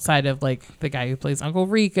outside of like the guy who plays Uncle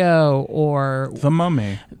Rico or The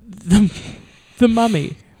Mummy. the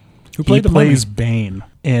Mummy. Who He played the plays Mummy? Bane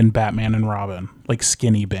in Batman and Robin. Like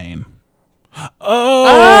skinny Bane.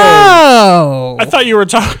 Oh. I thought you were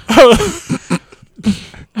talking.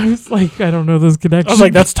 I was like, I don't know those connections. I was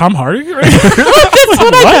like, that's Tom Hardy, right? That's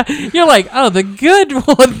what I thought. You're like, oh, the good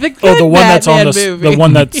one, the good the one that's on Batman movie. the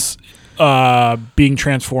one that's being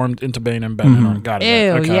transformed into Bane and Batman. Got it.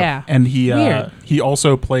 Ew, Okay. yeah. And Weird. he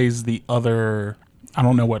also plays the other, I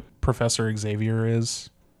don't know what Professor Xavier is,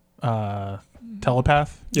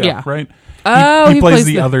 telepath. Yeah. Right? Oh, he plays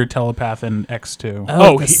the other telepath in X2.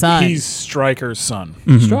 Oh, the son. He's Stryker's son.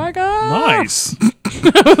 Striker. Nice.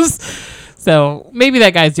 So maybe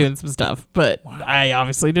that guy's doing some stuff, but I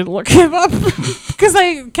obviously didn't look him up because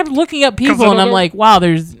I kept looking up people and I'm like, wow,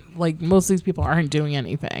 there's like most of these people aren't doing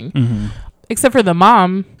anything except for the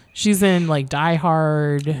mom. She's in like Die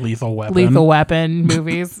Hard, Lethal Weapon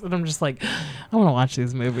movies, and I'm just like, I want to watch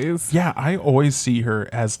these movies. Yeah, I always see her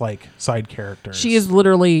as like side characters. She is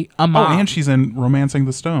literally a mom. Oh, and she's in Romancing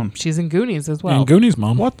the Stone. She's in Goonies as well. And Goonies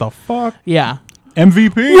mom. What the fuck? Yeah.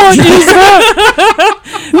 MVP? What is that?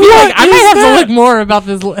 I might have to look more about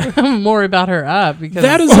this, more about her up because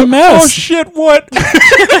That is a mess. Oh shit! What?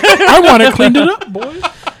 I want it cleaned it up, boy.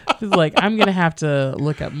 it's like I'm gonna have to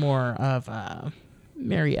look up more of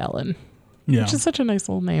Mary Ellen, Yeah. which is such a nice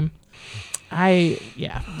little name. I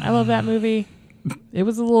love that movie. It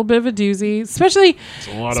was a little bit of a doozy, especially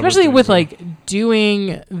with like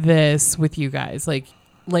doing this with you guys. Like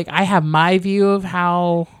I have my view of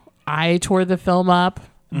how I tore the film up,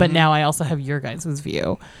 but now I also have your guys'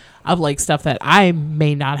 view of like stuff that I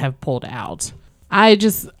may not have pulled out. I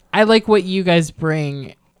like what you guys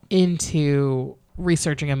bring into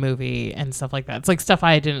researching a movie and stuff like that. It's like stuff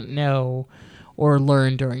I didn't know or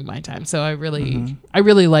learn during my time. So I really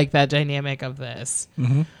like that dynamic of this.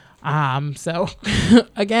 So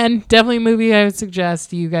again, definitely a movie I would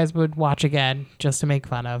suggest you guys would watch again just to make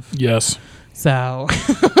fun of. Yes. So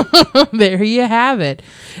there you have it.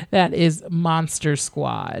 That is Monster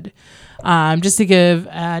Squad. Just to give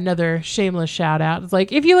another shameless shout out. It's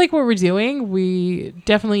like, if you like what we're doing, we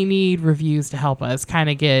definitely need reviews to help us kind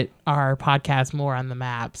of get our podcast more on the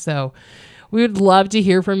map. So we would love to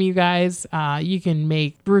hear from you guys. You can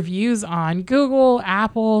make reviews on Google,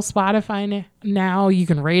 Apple, Spotify now. You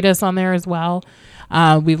can rate us on there as well.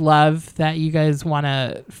 We love that you guys want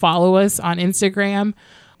to follow us on Instagram.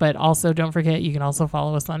 But also, don't forget, you can also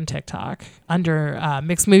follow us on TikTok under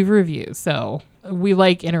Mixed Movie Reviews. So we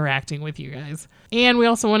like interacting with you guys. And we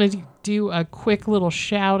also want to do a quick little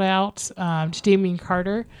shout out to Damien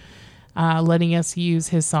Carter, letting us use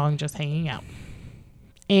his song Just Hanging Out.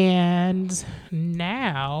 And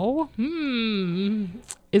now,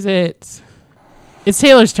 it's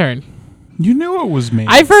Taylor's turn. You knew it was me.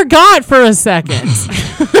 I forgot for a second.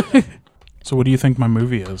 So what do you think my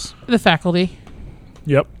movie is? The Faculty.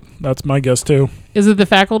 Yep. That's my guess too. Is it The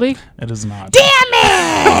Faculty? It is not. Damn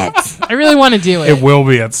it! I really want to do it. It will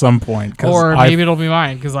be at some point. Or maybe it'll be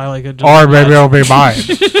mine because I like it. Just Or as maybe much. it'll be mine.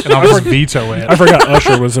 And I'll just veto it. I forgot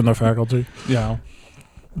Usher was in The Faculty. Yeah.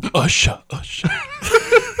 Usher.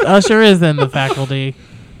 Usher is in The Faculty.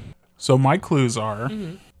 So my clues are,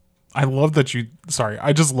 I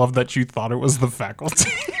just love that you thought it was The Faculty.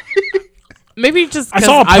 Maybe just I because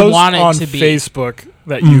saw a I post want it on to be. Facebook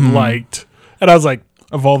that you liked, and I was like,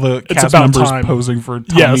 Of all the It's cast about members time. posing for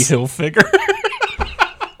Tommy Yes. Hilfiger.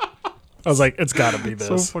 I was like, it's got to be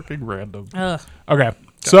So this. fucking random. Ugh. Okay,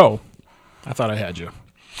 so I thought I had you.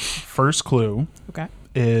 first clue Okay.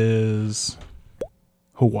 is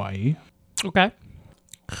Hawaii, Okay.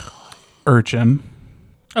 urchin,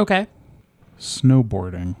 Okay.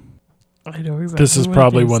 snowboarding. I know exactly. This is what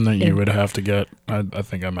probably it is. one that you And would have to get. I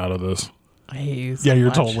think I'm out of this. I hate you so Yeah, you're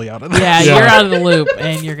much. totally out of this. Yeah, Yeah. you're out of the loop,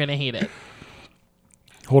 and you're gonna hate it.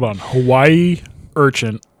 Hold on. Hawaii,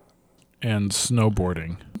 urchin, and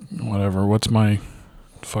snowboarding. Whatever. What's my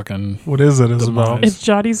fucking... What is it, Isabel? Demise. It's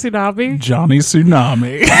Johnny Tsunami. Johnny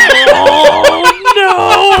Tsunami.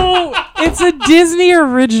 Oh no! It's a Disney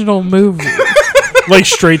original movie. Like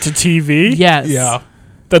straight to TV? Yes. Yeah.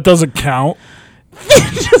 That doesn't count.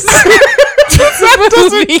 That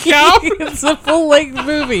doesn't count. It's a full length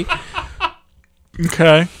movie,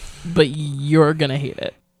 Okay. but you're gonna hate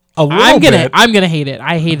it. A little I'm bit. gonna hate it.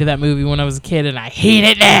 I hated that movie when I was a kid, and I hate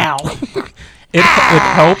it now. It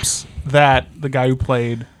helps that the guy who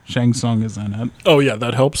played Shang Tsung is in it. Oh, yeah,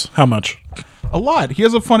 that helps. How much? A lot. He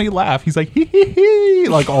has a funny laugh. He's like, hee hee hee,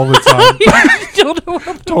 like all the time. Don't know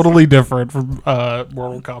what- Totally different from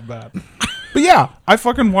Mortal Kombat. But yeah, I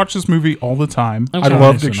fucking watch this movie all the time. I Okay.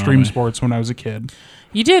 loved Tsunami. extreme sports when I was a kid.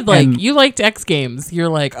 You did you liked X Games. You're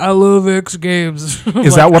like, I love X Games.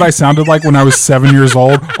 Is that what I sounded like when I was 7 years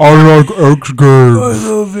old? I like X Games.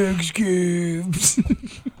 love X Games.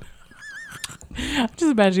 I'm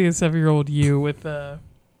just imagining a 7-year-old you with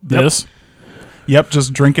This? Yep,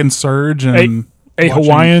 just drinking Surge and A watching-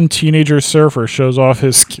 Hawaiian teenager surfer shows off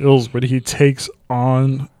his skills when he takes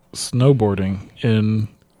on snowboarding in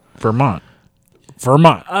Vermont.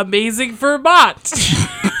 Amazing Vermont.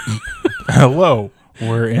 Hello,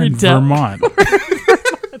 we're in done. Vermont.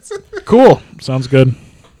 Cool. Sounds good.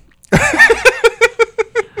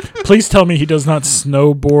 Please tell me he does not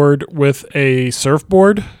snowboard with a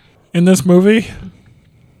surfboard in this movie.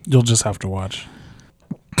 You'll just have to watch.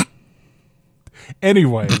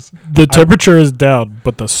 Anyways, The temperature is down,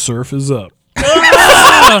 but the surf is up.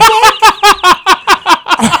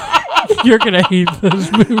 You're gonna hate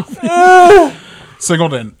this movie.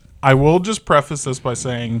 Singleton, I will just preface this by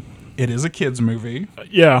saying it is a kid's movie,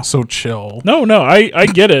 Yeah. so chill. No, I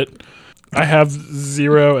get it. I have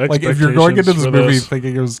zero Like expectations. if you're going into this for movie this.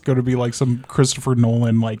 thinking it was going to be like some Christopher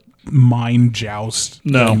Nolan like mind joust,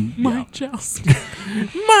 No. then, Mine just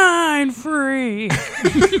mine free.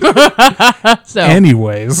 So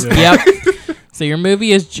Anyways, yep. So your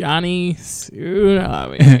movie is Johnny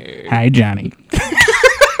Tsunami. hi Johnny.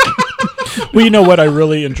 Well, you know what I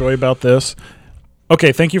really enjoy about this?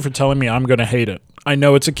 Okay, thank you for telling me I'm going to hate it. I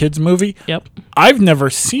know it's a kid's movie. Yep. I've never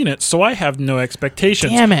seen it, so I have no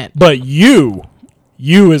expectations. Damn it. But you,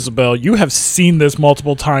 Isabel, you have seen this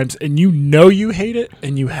multiple times, and you know you hate it,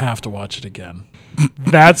 and you have to watch it again.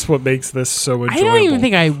 That's what makes this so enjoyable. I don't even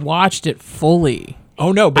think I watched it fully.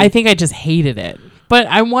 Oh, no. But I think I just hated it. But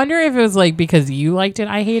I wonder if it was like because you liked it,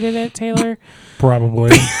 I hated it, Taylor.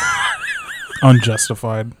 Probably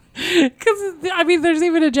unjustified. Because I mean, there's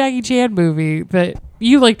even a Jackie Chan movie that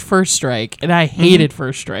you liked First Strike, and I hated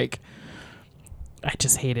First Strike. I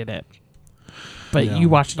just hated it. But Yeah. you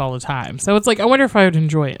watch it all the time, so it's like I wonder if I would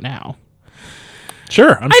enjoy it now.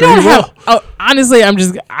 sure, I'm I sure don't you have. Oh, honestly,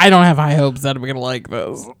 I don't have high hopes that I'm gonna like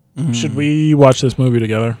this. will. Should we watch this movie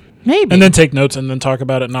together? Maybe. And then take notes and then talk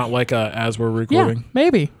about it, not like as we're yeah, recording.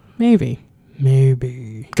 maybe.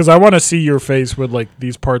 Because I want to see your face with like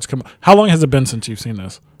these parts come. How long has it been since you've seen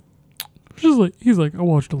this? He's like, I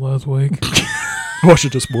watched it last week. I watched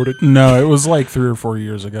it this morning. No, it was like 3 or 4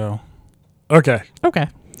 years ago. Okay. Okay,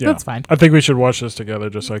 Yeah. that's fine. I think we should watch this together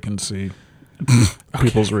just so I can see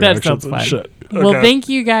people's reactions. sounds and fine. Shit. Well, Okay. thank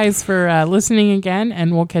you guys for listening again,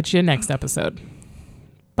 and we'll catch you next episode.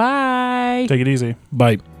 Bye. Take it easy.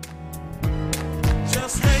 Bye.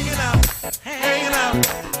 Just hanging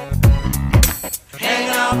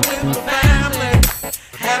out with the family,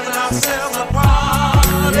 having ourselves a party.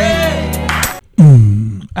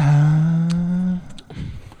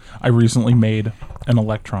 I recently made an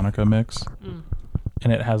electronica mix,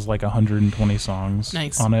 and it has like 120 songs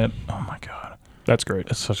Nice. on it. Oh my god, That's great.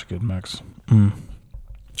 it's such a good mix.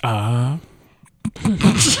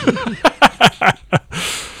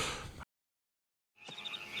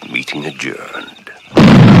 Meeting adjourned.